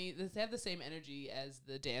remind me, they have the same energy as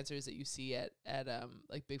the dancers that you see at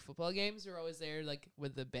like big football games. They're always there like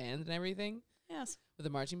with the band and everything. Yes. With the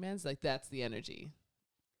marching bands. Like that's the energy.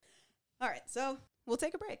 All right, so we'll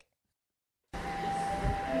take a break.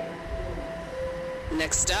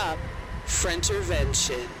 Next up,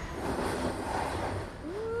 Frentervention.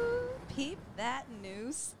 Ooh, peep that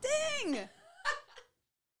new sting.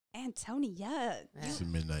 Antonia. It's a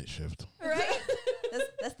midnight shift. Right?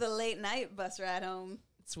 That's the late night bus ride home.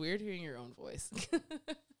 It's weird hearing your own voice.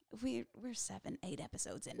 We're 7-8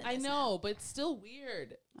 episodes into this. I know, but it's still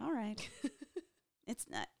weird. All right. It's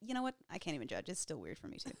not, you know what? I can't even judge. It's still weird for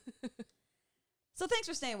me too. So thanks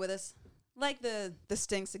for staying with us. Like the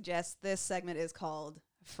sting suggests, this segment is called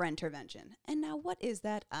Frentervention. And now what is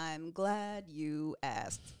that? I'm glad you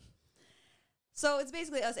asked. So it's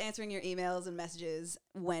basically us answering your emails and messages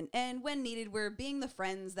when needed. We're being the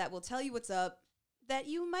friends that will tell you what's up that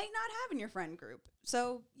you might not have in your friend group.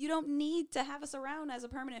 So you don't need to have us around as a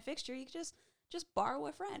permanent fixture. You can just borrow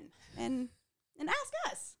a friend and ask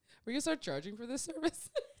us. We're going to start charging for this service?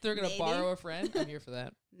 They're going to borrow a friend? I'm here for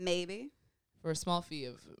that. Maybe. For a small fee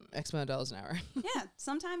of X amount of dollars an hour. Yeah.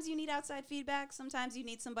 Sometimes you need outside feedback. Sometimes you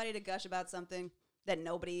need somebody to gush about something that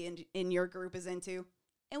nobody in your group is into.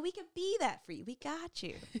 And we can be that for you. We got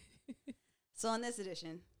you. So on this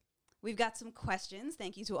edition, we've got some questions.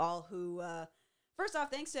 Thank you to all who, first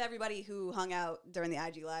off, thanks to everybody who hung out during the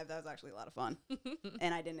IG Live. That was actually a lot of fun.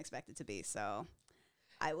 And I didn't expect it to be. So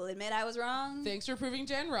I will admit I was wrong. Thanks for proving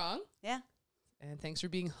Jen wrong. Yeah. And thanks for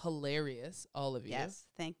being hilarious, all of you. Yes.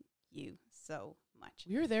 Thank you so much.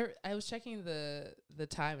 We were there. I was checking the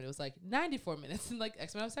time, and it was like 94 minutes and like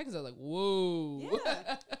X amount of seconds. I was like, whoa.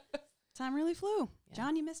 Yeah. Time really flew. Yeah.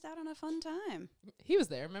 John, you missed out on a fun time. He was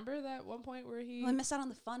there. Remember that one point where he... Well, I missed out on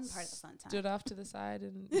the fun part of the fun time. Stood off to the side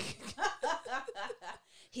and...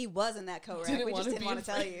 He was in that co-rack. We just didn't want to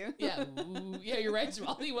tell you. Yeah. Ooh, yeah, you're right,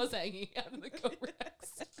 Jamal. He was hanging out in the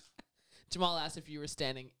co-racks. Jamal asked if you were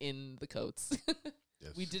standing in the coats.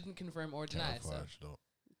 Yes. We didn't confirm or deny. So.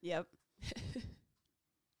 Yep. Yeah.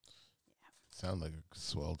 Sound like a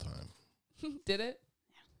swell time. Did it?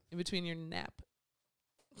 Yeah. In between your nap.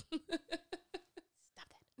 Stop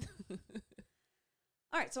that.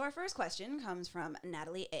 All right, so our first question comes from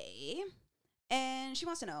Natalie A. And she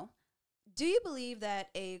wants to know, do you believe that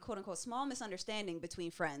a quote-unquote small misunderstanding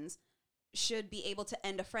between friends should be able to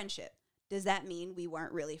end a friendship? Does that mean we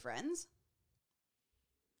weren't really friends?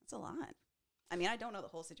 That's a lot. I mean, I don't know the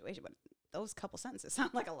whole situation, but those couple sentences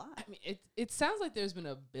sound like a lot. I mean, it sounds like there's been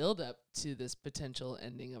a build-up to this potential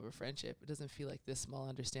ending of a friendship. It doesn't feel like this small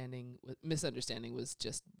misunderstanding was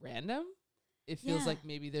just random. It feels like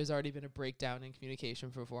maybe there's already been a breakdown in communication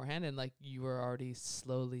beforehand, and like you were already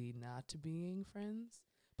slowly not being friends.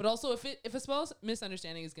 But also, if a small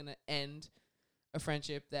misunderstanding is going to end a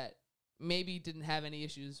friendship that maybe didn't have any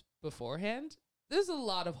issues beforehand, there's a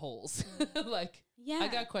lot of holes. Like, I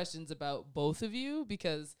got questions about both of you,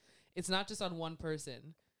 because it's not just on one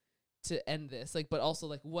person to end this, like, but also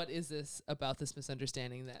like, what is this about this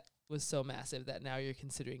misunderstanding that was so massive that now you're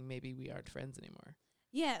considering maybe we aren't friends anymore?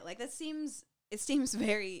 Yeah, like it seems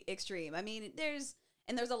very extreme. I mean, there's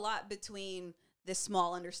a lot between this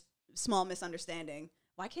small misunderstanding.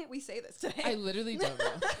 Why can't we say this today? I literally don't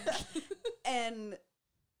know. And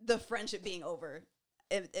the friendship being over.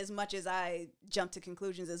 As much as I jump to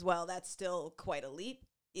conclusions as well, that's still quite a leap,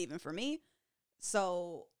 even for me.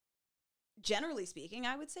 So, generally speaking,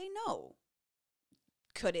 I would say no.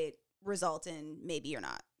 Could it result in maybe you're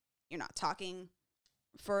not talking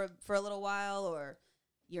for a little while, or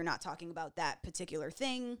you're not talking about that particular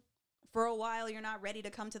thing for a while, you're not ready to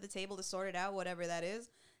come to the table to sort it out, whatever that is?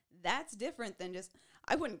 That's different than just,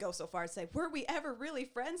 I wouldn't go so far as to say, were we ever really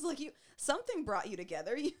friends? Like, something brought you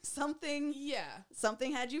together. Something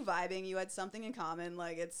had you vibing. You had something in common.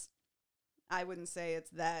 Like, I wouldn't say it's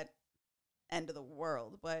that end of the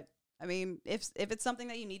world, but I mean, if it's something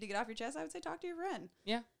that you need to get off your chest, I would say talk to your friend.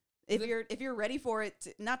 Yeah. If you're ready for it,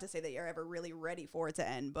 not to say that you're ever really ready for it to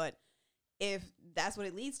end, but if that's what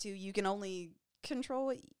it leads to, you can only control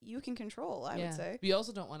what you can control, I would say. We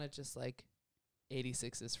also don't want to just like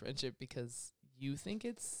 86 this friendship because you think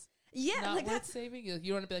it's not like worth saving.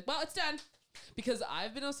 You want to be like, well, it's done. Because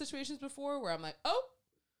I've been in those situations before where I'm like,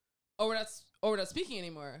 we're not speaking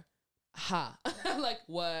anymore. Like,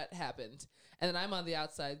 what happened? And then I'm on the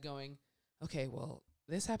outside going, okay, well,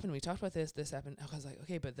 this happened. We talked about this happened. I was like,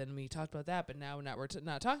 okay, but then we talked about that, but now we're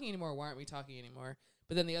not talking anymore. Why aren't we talking anymore?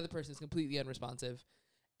 But then the other person is completely unresponsive,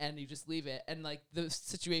 and you just leave it. And like, the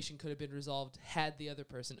situation could have been resolved had the other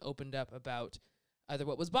person opened up about either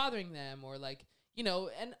what was bothering them or like, you know.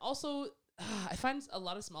 And also, I find a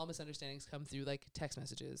lot of small misunderstandings come through like text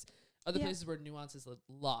messages, other places where nuance is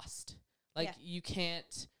lost. Like, you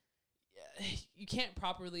can't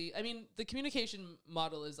properly, I mean, the communication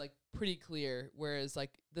model is like pretty clear, whereas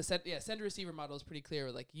like the sender receiver model is pretty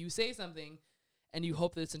clear. Like, you say something and you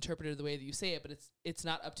hope that it's interpreted the way that you say it, but it's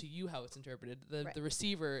not up to you how it's interpreted. The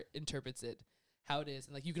receiver interprets it how it is,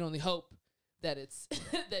 and like, you can only hope that it's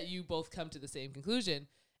that you both come to the same conclusion.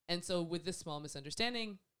 And so with this small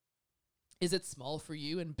misunderstanding, is it small for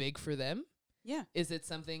you and big for them? Yeah. Is it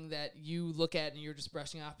something that you look at and you're just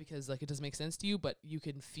brushing off because like it doesn't make sense to you, but you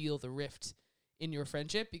can feel the rift in your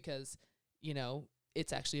friendship because, you know,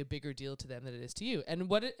 it's actually a bigger deal to them than it is to you. And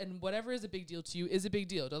whatever is a big deal to you is a big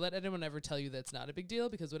deal. Don't let anyone ever tell you that's not a big deal,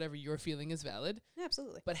 because whatever you're feeling is valid.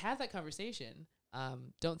 Absolutely. But have that conversation.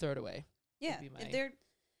 Don't throw it away. Yeah. If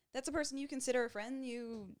that's a person you consider a friend,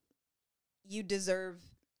 you deserve,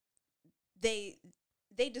 they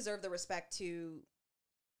deserve the respect to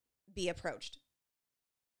be approached.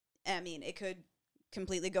 I mean, it could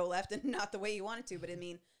completely go left and not the way you want it to, but I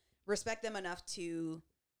mean, respect them enough to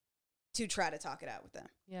try to talk it out with them.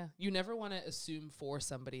 Yeah. You never want to assume for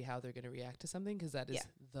somebody how they're going to react to something, because that is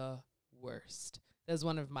the worst. That's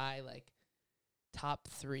one of my like top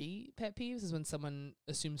 3 pet peeves, is when someone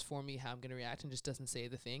assumes for me how I'm going to react and just doesn't say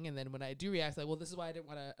the thing. And then when I do react, like, well, this is why I didn't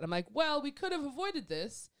want to. And I'm like, well, we could have avoided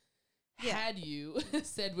this had you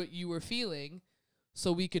said what you were feeling,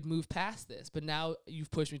 so we could move past this. But now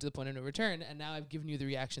you've pushed me to the point of no return, and now I've given you the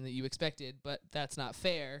reaction that you expected, but that's not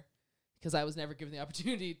fair because I was never given the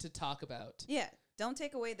opportunity to talk about. Yeah. Don't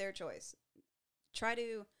take away their choice. Try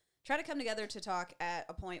to come together to talk at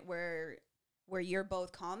a point where you're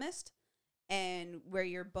both calmest and where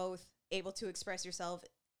you're both able to express yourself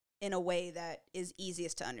in a way that is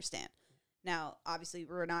easiest to understand. Now, obviously,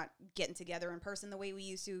 we're not getting together in person the way we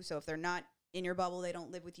used to, so if they're not in your bubble, they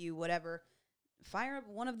don't live with you, whatever, fire up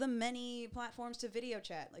one of the many platforms to video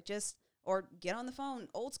chat, like or get on the phone,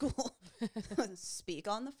 old school, speak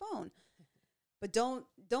on the phone. But don't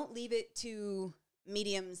leave it to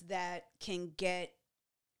mediums that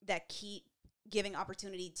keep giving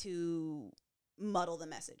opportunity to muddle the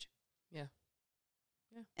message. Yeah.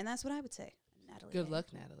 And that's what I would say, Natalie. Good luck,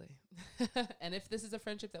 Natalie. And if this is a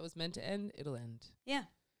friendship that was meant to end, it'll end. Yeah.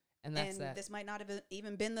 And that's that. This might not have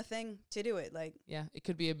even been the thing to do it. Like, yeah, it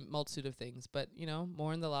could be a multitude of things, but, you know,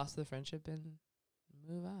 mourn the loss of the friendship and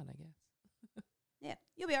move on, I guess. Yeah,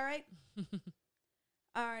 you'll be all right.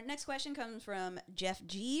 Our next question comes from Jeff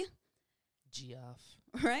G. G-off.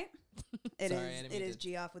 Right? It Sorry, is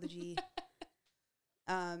G-off with a G.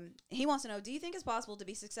 He wants to know, do you think it's possible to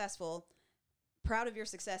be successful, proud of your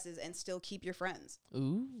successes, and still keep your friends?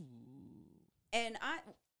 Ooh. And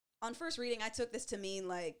on first reading, I took this to mean,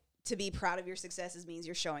 like, to be proud of your successes means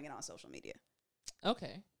you're showing it on social media.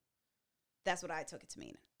 Okay. That's what I took it to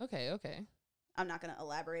mean. Okay. I'm not going to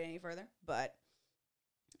elaborate any further, but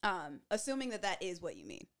assuming that is what you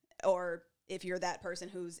mean, or if you're that person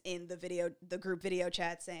who's in the group video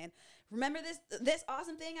chat saying, remember this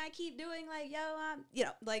awesome thing I keep doing, like, yo,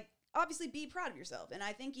 like, obviously be proud of yourself. And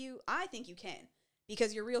I think you can,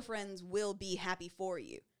 because your real friends will be happy for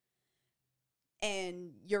you.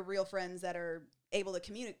 And your real friends that are able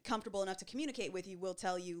to comfortable enough to communicate with you will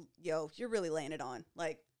tell you, yo, you're really laying it on.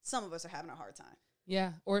 Like, some of us are having a hard time.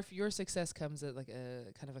 Yeah, or if your success comes at like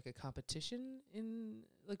a kind of like a competition in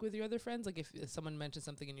like with your other friends, like if someone mentions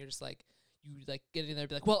something and you're just like, you like get in there and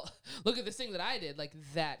be like, well, look at this thing that I did. Like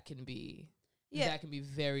that can be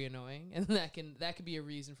very annoying, and that can be a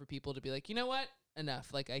reason for people to be like, you know what,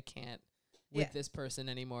 enough. Like I can't with this person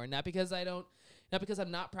anymore. Not because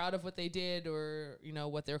I'm not proud of what they did or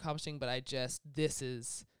what they're accomplishing, but this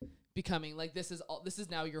is becoming like this is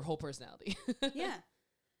now your whole personality. Yeah.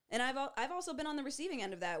 And I've also been on the receiving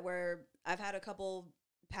end of that, where I've had a couple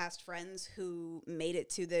past friends who made it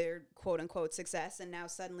to their quote unquote success, and now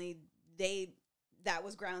suddenly that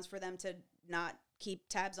was grounds for them to not keep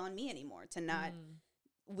tabs on me anymore, to not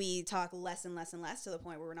we talk less and less and less, to the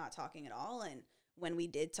point where we're not talking at all. And when we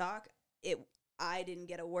did talk, I didn't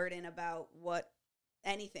get a word in about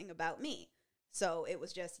anything about me. So it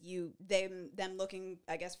was just them looking,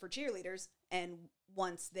 I guess, for cheerleaders. And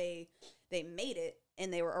once they made it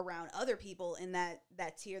and they were around other people in that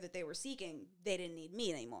tier that they were seeking, they didn't need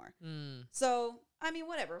me anymore. So, I mean,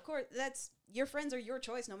 whatever. Of course, your friends are your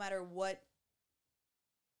choice, no matter what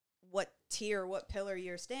tier, what pillar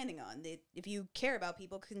you're standing on. If you care about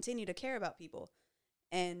people, continue to care about people.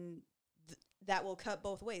 And that will cut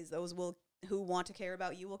both ways. Those who want to care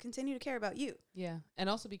about you will continue to care about you. Yeah. And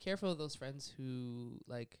also be careful of those friends who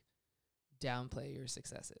like downplay your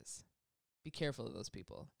successes. Be careful of those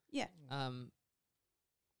people. Yeah.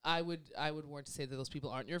 I would warn to say that those people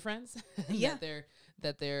aren't your friends. Yeah.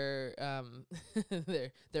 that they're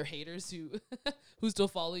they're haters who still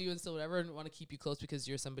follow you and still whatever and want to keep you close because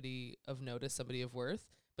you're somebody of notice, somebody of worth,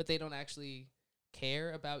 but they don't actually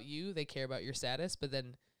care about you. They care about your status, but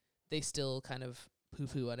then they still kind of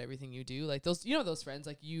poo-poo on everything you do. Like those, those friends,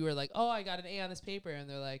 like you are like, oh, I got an A on this paper. And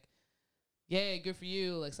they're like, yay, good for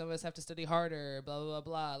you. Like some of us have to study harder, blah, blah, blah,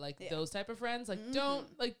 blah. Like those type of friends, like don't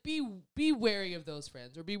like be wary of those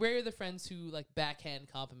friends, or be wary of the friends who like backhand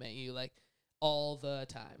compliment you like all the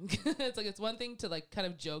time. It's like, it's one thing to like kind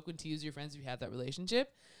of joke and tease your friends if you have that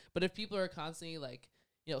relationship. But if people are constantly like,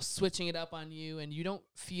 switching it up on you and you don't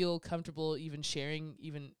feel comfortable even sharing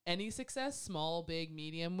even any success, small, big,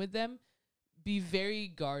 medium with them, be very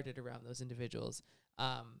guarded around those individuals.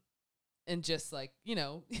 And just like,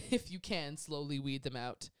 if you can, slowly weed them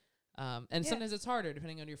out. And sometimes it's harder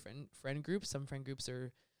depending on your friend group. Some friend groups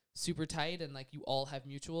are super tight and like you all have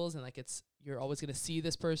mutuals and like you're always going to see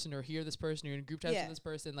this person or hear this person. You're in group chats with this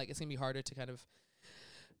person. Like it's going to be harder to kind of,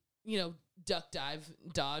 duck, dive,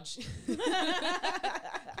 dodge,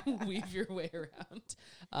 weave your way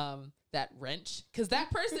around that wrench. Because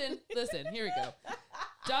that person, listen, here we go.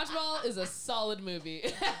 Dodgeball is a solid movie.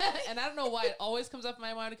 And I don't know why it always comes up in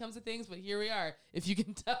my mind when it comes to things, but here we are. If you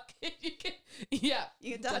can duck it,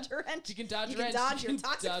 you can dodge a wrench. You can dodge a wrench. You can dodge your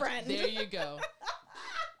toxic friend. There you go.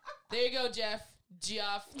 There you go,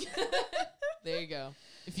 Geoff. There you go.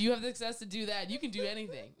 If you have the success to do that, you can do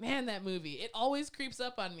anything. Man, that movie, it always creeps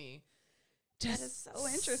up on me. That is so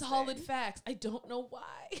interesting. Solid facts. I don't know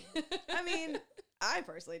why. I mean, I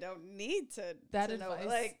personally don't need to advice, know.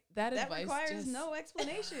 Like that advice requires no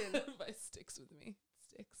explanation. That advice sticks with me.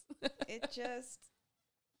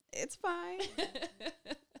 It's fine.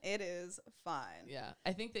 It is fine. Yeah,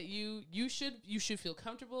 I think that you should feel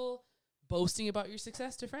comfortable boasting about your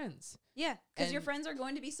success to friends. Yeah, because your friends are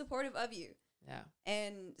going to be supportive of you. Yeah,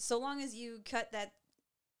 and so long as you cut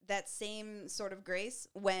that same sort of grace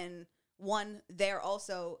when they're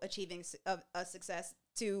also achieving a success,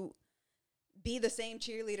 to be the same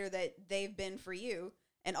cheerleader that they've been for you,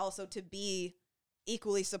 and also to be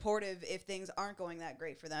equally supportive if things aren't going that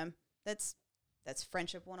great for them. That's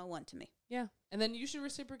friendship 101 to me. Yeah. And then you should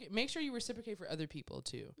reciprocate. Make sure you reciprocate for other people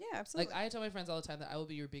too. Yeah, absolutely. Like I tell my friends all the time that I will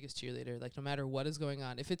be your biggest cheerleader. Like no matter what is going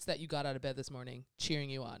on, if it's that you got out of bed this morning, cheering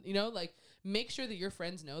you on, like make sure that your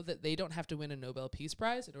friends know that they don't have to win a Nobel Peace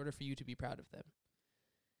Prize in order for you to be proud of them.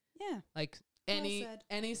 Yeah. Like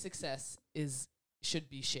any success should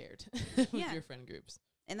be shared with your friend groups.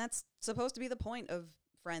 And that's supposed to be the point of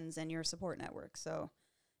friends and your support network. So,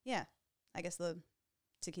 yeah, I guess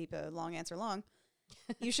to keep a long answer long,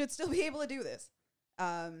 you should still be able to do this.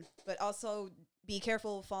 But also be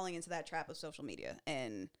careful falling into that trap of social media,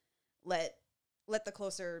 and let the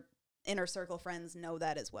closer inner circle friends know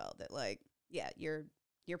that as well. That like, yeah, you're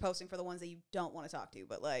You're posting for the ones that you don't want to talk to,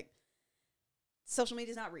 but like social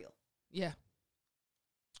media is not real. Yeah.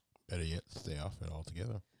 Better yet, stay off it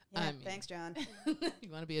altogether. Yeah, I mean- thanks, John. You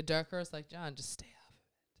want to be a dark horse like John? Just stay off.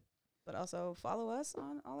 But also follow us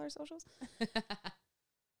on all our socials. There's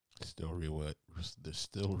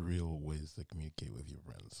still real ways to communicate with your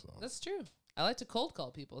friends. So That's true. I like to cold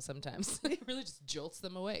call people sometimes. It really just jolts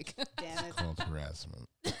them awake. Damn it's it. called harassment.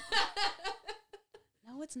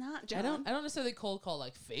 No, it's not, John. I don't necessarily cold call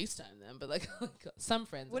like FaceTime them, but like some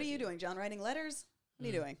friends. What I are you do. doing, John? Writing letters? What are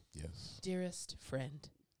you doing? Yes. Dearest friend.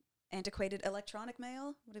 Antiquated electronic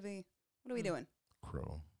mail? What are we doing?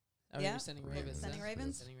 Crow. Oh, Yeah? you're sending ravens. Sending huh?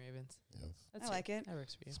 ravens? Sending ravens. Yes. That's I like it. That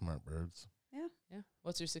works for you. Smart birds. Yeah. Yeah.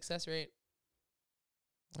 What's your success rate?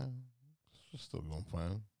 It's still going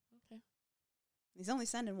fine. He's only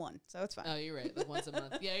sending one, so it's fine. Oh, you're right. Like once a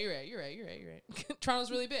month. Yeah, you're right.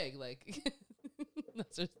 Toronto's really big. Like,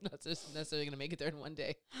 not just necessarily gonna make it there in one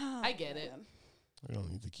day. I get it. We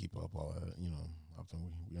don't need to keep up all that. Often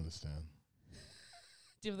we understand.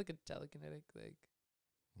 Do you have like a telekinetic, like,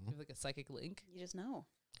 do you have like a psychic link? You just know.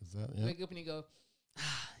 Is that You wake up and you go,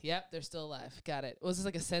 yep, they're still alive. Got it. Was this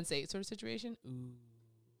like a Sense8 sort of situation? Ooh,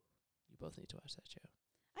 you both need to watch that show.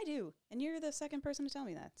 I do, and you're the second person to tell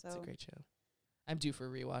me that. So It's a great show. I'm due for a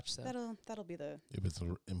rewatch, so. that'll be the If it's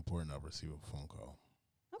important, I'll receive a phone call.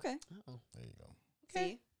 okay. Oh, There you go.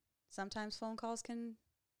 See, sometimes phone calls can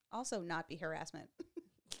also not be harassment.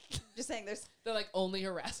 Just saying, they're like only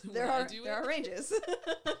harassment. there when I are do there it. are ranges.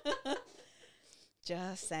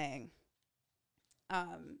 Just saying.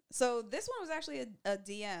 So this one was actually a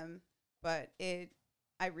DM, but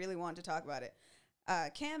I really wanted to talk about it.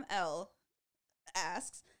 Cam L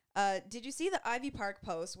asks, did you see the Ivy Park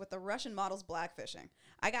post with the Russian models blackfishing?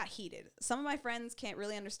 I got heated. Some of my friends can't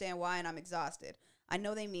really understand why, and I'm exhausted. I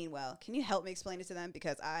know they mean well. Can you help me explain it to them?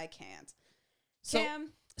 Because I can't.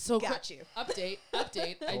 Cam, got you. Update.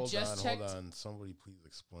 I just checked. Hold on. Somebody please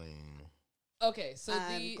explain. Okay, so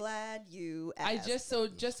I'm glad you asked.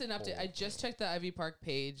 Just an update. I just checked the Ivy Park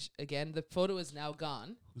page again. The photo is now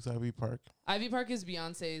gone. Who's Ivy Park? Ivy Park is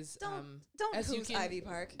Beyonce's. Don't as who's Ivy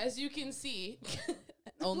Park. As you can see,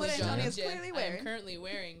 only What John and Antonia's Jen. clearly wearing. I'm currently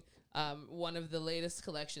wearing one of the latest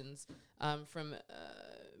collections from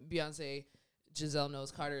Beyonce, Giselle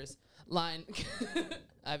Knowles Carter's line,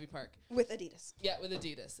 Ivy Park. With Adidas. Yeah, with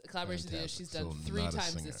Adidas. A collaboration with Adidas. She's done So 3 not a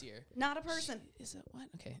times singer. this year. Not a person. Is it what?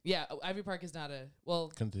 Okay. Yeah, Ivy Park is not a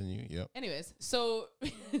Continue. Yep. Anyways, so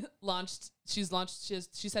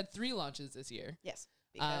she's had 3 launches this year. Yes,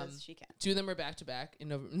 because she can. 2 of them were back to back in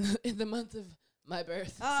the month of my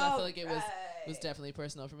birth. So I feel like it was definitely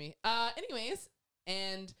personal for me. Anyways,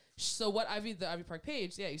 and so what the Ivy Park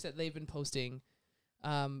page, yeah, you said they've been posting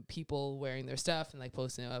people wearing their stuff and like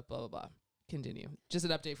posting it up, blah blah blah. Continue. Just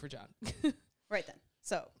an update for John. Right then.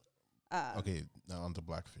 So Okay, now on to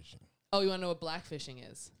blackfishing. Oh, you want to know what blackfishing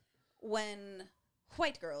is? when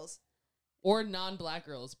white girls Or non-black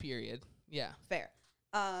girls, period. Yeah. fair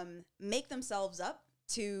make themselves up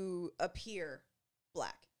to appear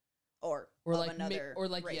black or of like another or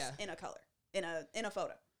like race yeah. in a color in a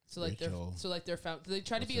photo. So like Rachel. they're found. They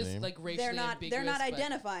try to What's be her as name? like racially They're not ambiguous. but-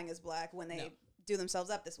 identifying as black when they No. do themselves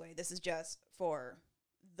up this way. This is just for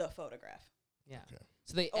the photograph. Yeah. Okay.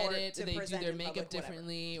 So they Or edit, to they do present their in makeup public, whatever.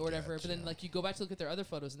 differently or whatever. But then Gotcha. like you go back to look at their other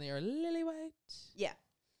photos and they are lily white. Yeah.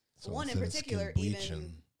 So One in instead of skin particular, bleaching,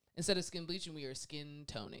 even Instead of skin bleaching, we are skin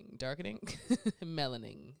toning, darkening,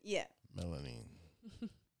 melaning. yeah. melanin.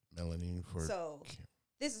 Melanin for. So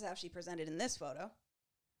this is how she presented in this photo.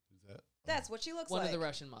 Is that? That's what she looks One like. of the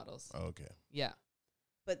Russian models. Oh, okay. Yeah.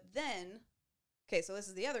 But then, okay, so this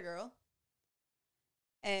is the other girl.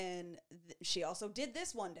 And she also did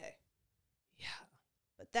this one day. Yeah.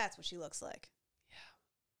 But that's what she looks like.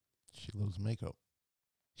 She loves makeup.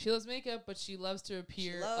 She loves makeup, but she loves to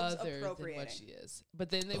appear loves other than what appropriating. she is. But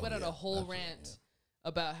then they Oh, went on yeah, a whole definitely, rant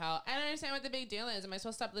about how I don't understand what the big deal is. Am I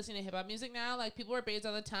supposed to stop listening to hip hop music now? Like people wear braids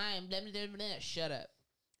all the time. Blah, blah, blah, blah. Shut up.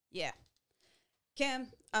 Yeah. Cam,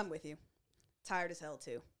 I'm with you. Tired as hell,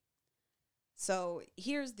 too. So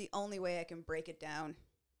here's the only way I can break it down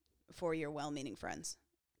for your well-meaning friends.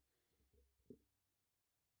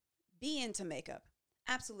 Be into makeup.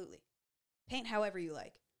 Absolutely. Paint however you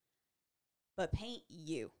like. But paint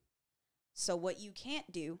you. So what you can't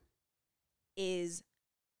do is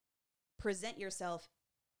present yourself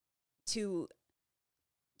to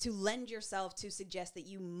lend yourself to suggest that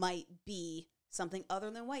you might be something other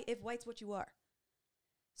than white, if white's what you are.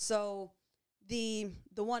 So the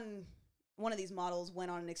one of these models went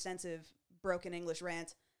on an extensive broken English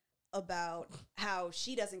rant about how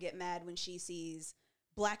she doesn't get mad when she sees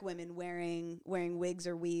black women wearing wigs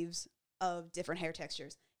or weaves of different hair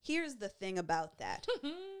textures. Here's the thing about that.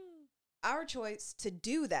 Our choice to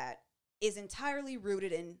do that is entirely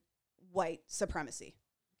rooted in white supremacy.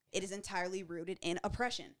 It is entirely rooted in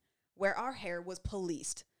oppression, where our hair was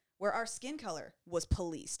policed, where our skin color was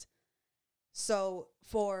policed. So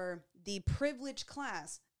for the privileged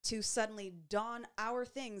class to suddenly don our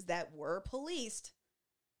things that were policed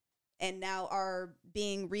and now are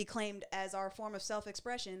being reclaimed as our form of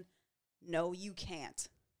self-expression, no, you can't.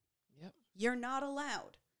 Yep. You're not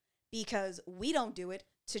allowed, because we don't do it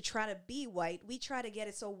to try to be white. We try to get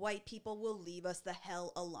it so white people will leave us the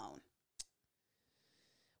hell alone.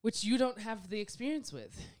 Which you don't have the experience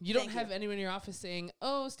with. You don't Thank have you. anyone in your office saying,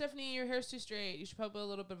 "Oh, Stephanie, your hair's too straight. You should probably put a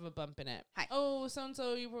little bit of a bump in it." Hi. Oh,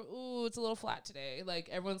 so-and-so, ooh, it's a little flat today. Like,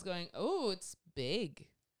 everyone's going, "Oh, it's big.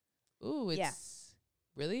 Ooh, it's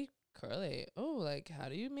really curly. Oh, like, how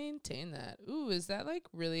do you maintain that? Ooh, is that, like,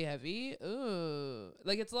 really heavy? Ooh."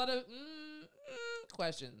 Like, it's a lot of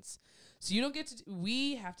questions. So you don't get to,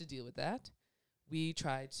 we have to deal with that. We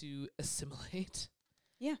try to assimilate.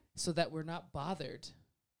 Yeah. So that we're not bothered.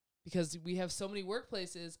 Because we have so many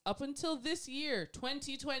workplaces up until this year,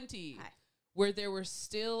 2020, where there were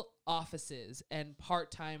still offices and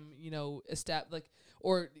part-time,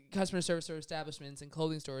 or customer service or establishments and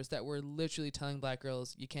clothing stores that were literally telling black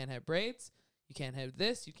girls, you can't have braids, you can't have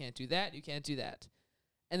this, you can't do that, you can't do that.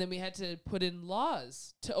 And then we had to put in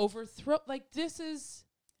laws to overthrow,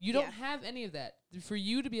 you don't have any of that. For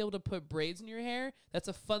you to be able to put braids in your hair, that's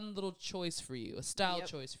a fun little choice for you, a style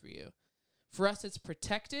choice for you. For us, it's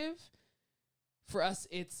protective. For us,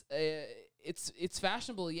 it's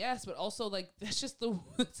fashionable, yes, but also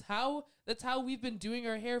that's how we've been doing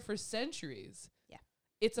our hair for centuries. Yeah,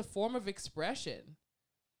 it's a form of expression.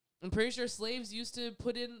 I'm pretty sure slaves used to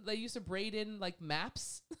braid in like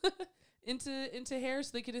maps into hair so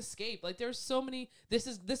they could escape. Like, there's so many.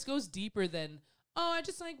 This goes deeper than, oh, I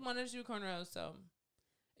just wanted to do cornrows, so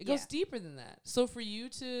it goes deeper than that. So for you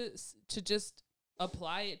to just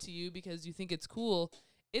apply it to you because you think it's cool,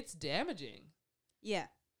 it's damaging. Yeah.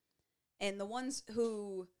 And the ones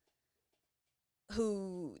who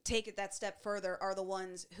take it that step further are the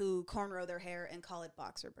ones who cornrow their hair and call it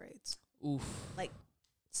boxer braids. Oof.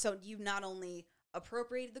 So you not only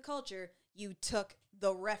appropriated the culture, you took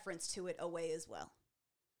the reference to it away as well.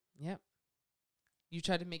 Yep. You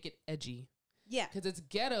try to make it edgy. Yeah. Because it's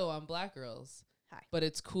ghetto on black girls. But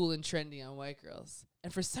it's cool and trendy on white girls.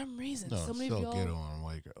 And for some reason, so many of y'all... ghetto on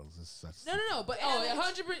white girls. No. But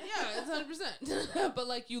 100%. Yeah, it's 100%.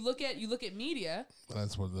 But you look at media.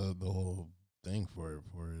 That's what the whole thing for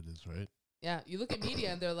it is, right? Yeah, you look at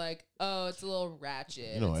media and they're like, oh, it's a little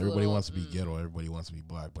ratchet. Everybody wants to be ghetto. Everybody wants to be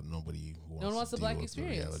black, but nobody wants the to black deal with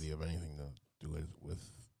experience. the reality of anything to do it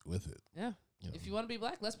with it. Yeah. If you want to be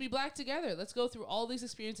black, let's be black together. Let's go through all these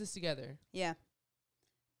experiences together. Yeah.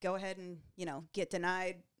 Go ahead and, get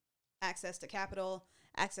denied access to capital,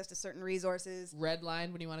 access to certain resources. Red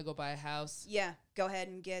line when you want to go buy a house. Yeah. Go ahead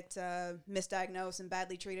and get misdiagnosed and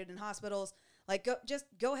badly treated in hospitals. Just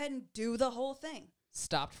go ahead and do the whole thing.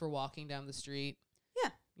 Stopped for walking down the street.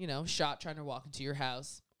 Yeah. Shot trying to walk into your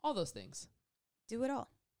house. All those things. Do it all.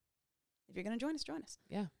 If you're going to join us, join us.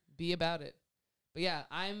 Yeah. Be about it. But yeah,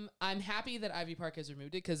 I'm happy that Ivy Park has removed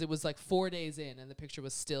it because it was 4 days in and the picture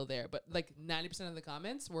was still there. But 90% of the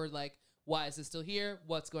comments were like, why is this still here?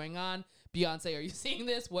 What's going on? Beyonce, are you seeing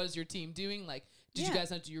this? What is your team doing? Did you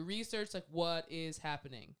guys not do your research? What is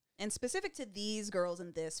happening? And specific to these girls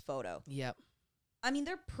in this photo. Yep. I mean,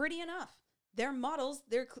 they're pretty enough. They're models.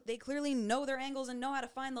 They clearly know their angles and know how to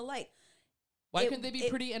find the light. Why couldn't they be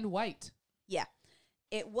pretty and white? Yeah.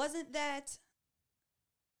 It wasn't that,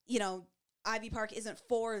 Ivy Park isn't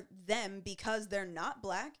for them because they're not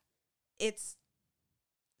black. It's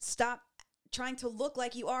stop trying to look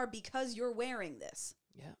like you are because you're wearing this.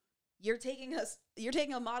 Yeah. You're taking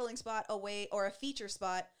a modeling spot away or a feature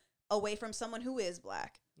spot away from someone who is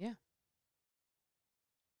black. Yeah.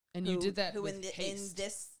 And you did that who with in haste.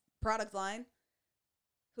 this product line,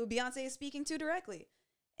 who Beyonce is speaking to directly.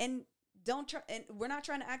 And and we're not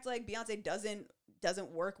trying to act like Beyonce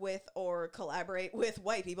doesn't work with or collaborate with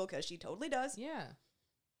white people, because she totally does. Yeah.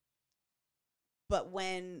 But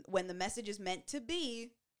when the message is meant to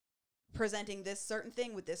be presenting this certain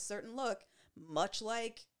thing with this certain look, much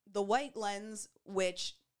like the white lens,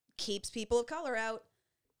 which keeps people of color out,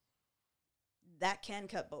 that can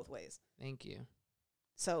cut both ways. Thank you.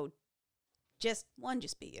 So just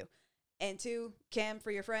be you. And two, Cam,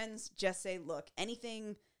 for your friends, just say, look,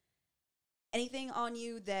 anything on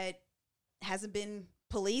you that hasn't been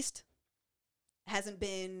policed, hasn't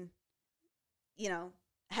been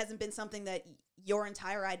something that your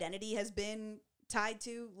entire identity has been tied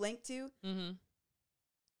to, linked to, Mm-hmm.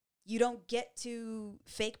 you don't get to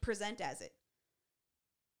fake present as it.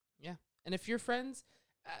 Yeah. And if your friends,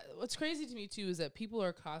 what's crazy to me too is that people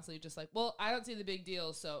are constantly just like, well, I don't see the big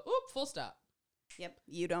deal, so full stop. Yep.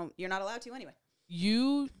 You're not allowed to anyway.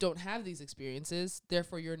 You don't have these experiences,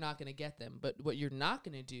 therefore you're not going to get them. But what you're not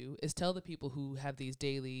going to do is tell the people who have these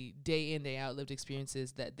daily, day in, day out lived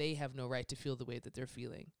experiences that they have no right to feel the way that they're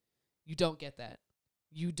feeling. You don't get that.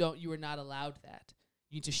 You are not allowed that.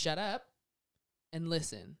 You need to shut up and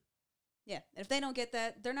listen. Yeah. And if they don't get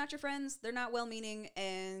that, they're not your friends, they're not well-meaning,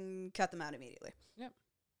 and cut them out immediately. Yep.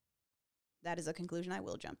 That is a conclusion I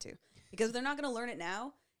will jump to. Because they're not going to learn it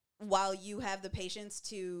now while you have the patience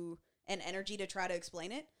to and energy to try to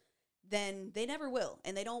explain it, then they never will,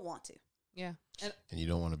 and they don't want to. Yeah. And you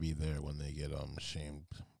don't want to be there when they get shamed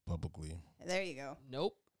publicly. There you go.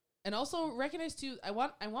 Nope. And also recognize too, I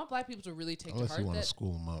want Black people to really take Unless to heart you want that to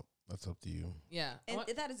school them up. That's up to you. Yeah. And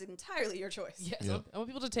that is entirely your choice. Yes. Yep. I want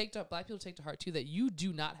people to take to Black people to take to heart too that you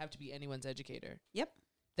do not have to be anyone's educator. Yep.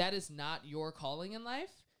 That is not your calling in life.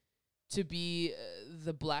 To be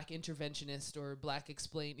the Black interventionist or Black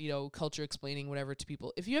culture explaining whatever to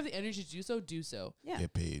people. If you have the energy to do so, do so. Yeah.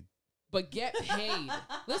 Get paid. But get paid.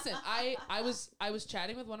 Listen, I was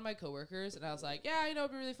chatting with one of my coworkers and I was like, yeah,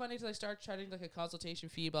 it'd be really funny to start charging a consultation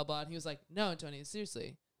fee, blah blah. And he was like, no, Antonio,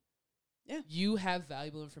 seriously. Yeah. You have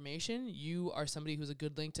valuable information. You are somebody who's a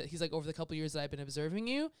good link to. He's like, over the couple years that I've been observing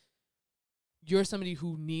you, you're somebody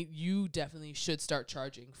who you definitely should start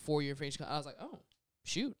charging for your information. I was like, oh.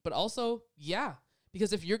 Shoot. But also, yeah,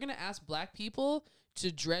 because if you're going to ask Black people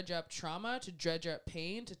to dredge up trauma, to dredge up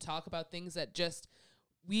pain, to talk about things that just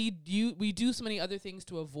we do so many other things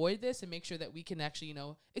to avoid this and make sure that we can actually,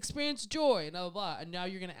 experience joy and blah, blah, blah. And now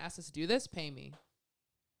you're going to ask us to do this? Pay me.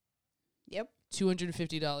 Yep.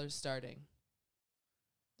 $250 starting.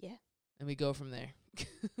 Yeah. And we go from there.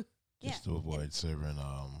 Just to avoid serving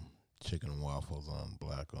chicken and waffles on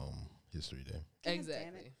Black History Day. God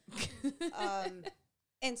Exactly.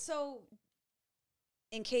 And so,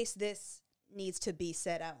 in case this needs to be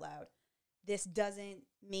said out loud, this doesn't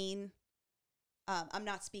mean I'm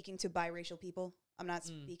not speaking to biracial people. I'm not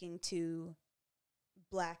speaking to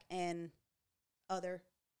Black and other.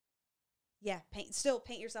 Yeah, paint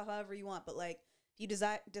yourself however you want, but if you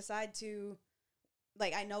decide to,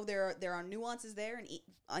 I know there are nuances there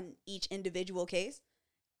on each individual case.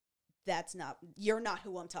 You're not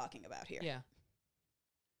who I'm talking about here. Yeah.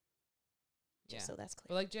 Just so that's clear.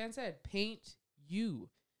 But like Jan said, paint you.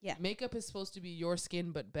 Yeah. Makeup is supposed to be your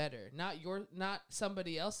skin, but better, not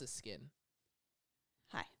somebody else's skin.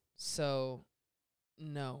 Hi. So,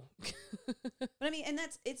 no. But I mean, and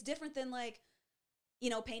it's different than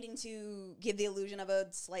painting to give the illusion of a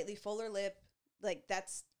slightly fuller lip. I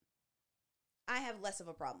have less of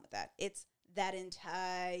a problem with that. It's that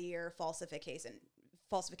entire falsification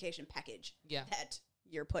package that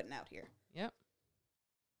you're putting out here. Yep.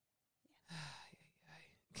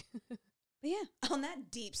 But yeah, on that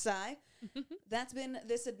deep sigh, that's been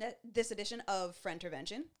this edition of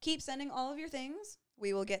Friendtervention. Keep sending all of your things.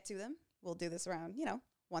 We will get to them. We'll do this around,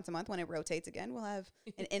 once a month when it rotates again. We'll have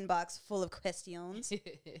an inbox full of questions.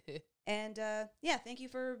 And thank you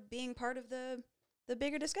for being part of the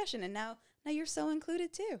bigger discussion. And now you're so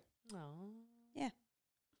included too. Aww. Yeah.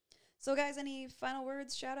 So guys, any final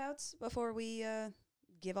words, shout outs before we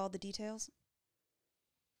give all the details?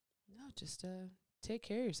 No, just take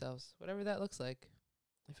care of yourselves, whatever that looks like.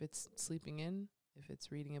 If it's sleeping in, if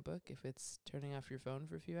it's reading a book, if it's turning off your phone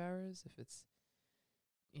for a few hours, if it's,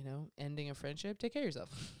 ending a friendship, take care of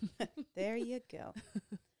yourself. There you go.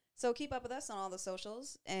 So keep up with us on all the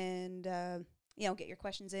socials and, get your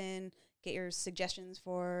questions in, get your suggestions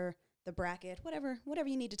for the bracket, whatever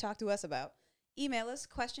you need to talk to us about. Email us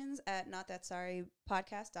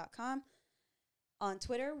questions@notthatsorrypodcast.com. On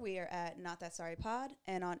Twitter, we are at notthatsorrypod,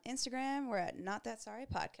 and on Instagram, we're at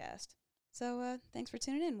notthatsorrypodcast. So thanks for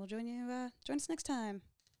tuning in. We'll join us next time.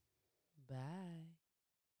 Bye.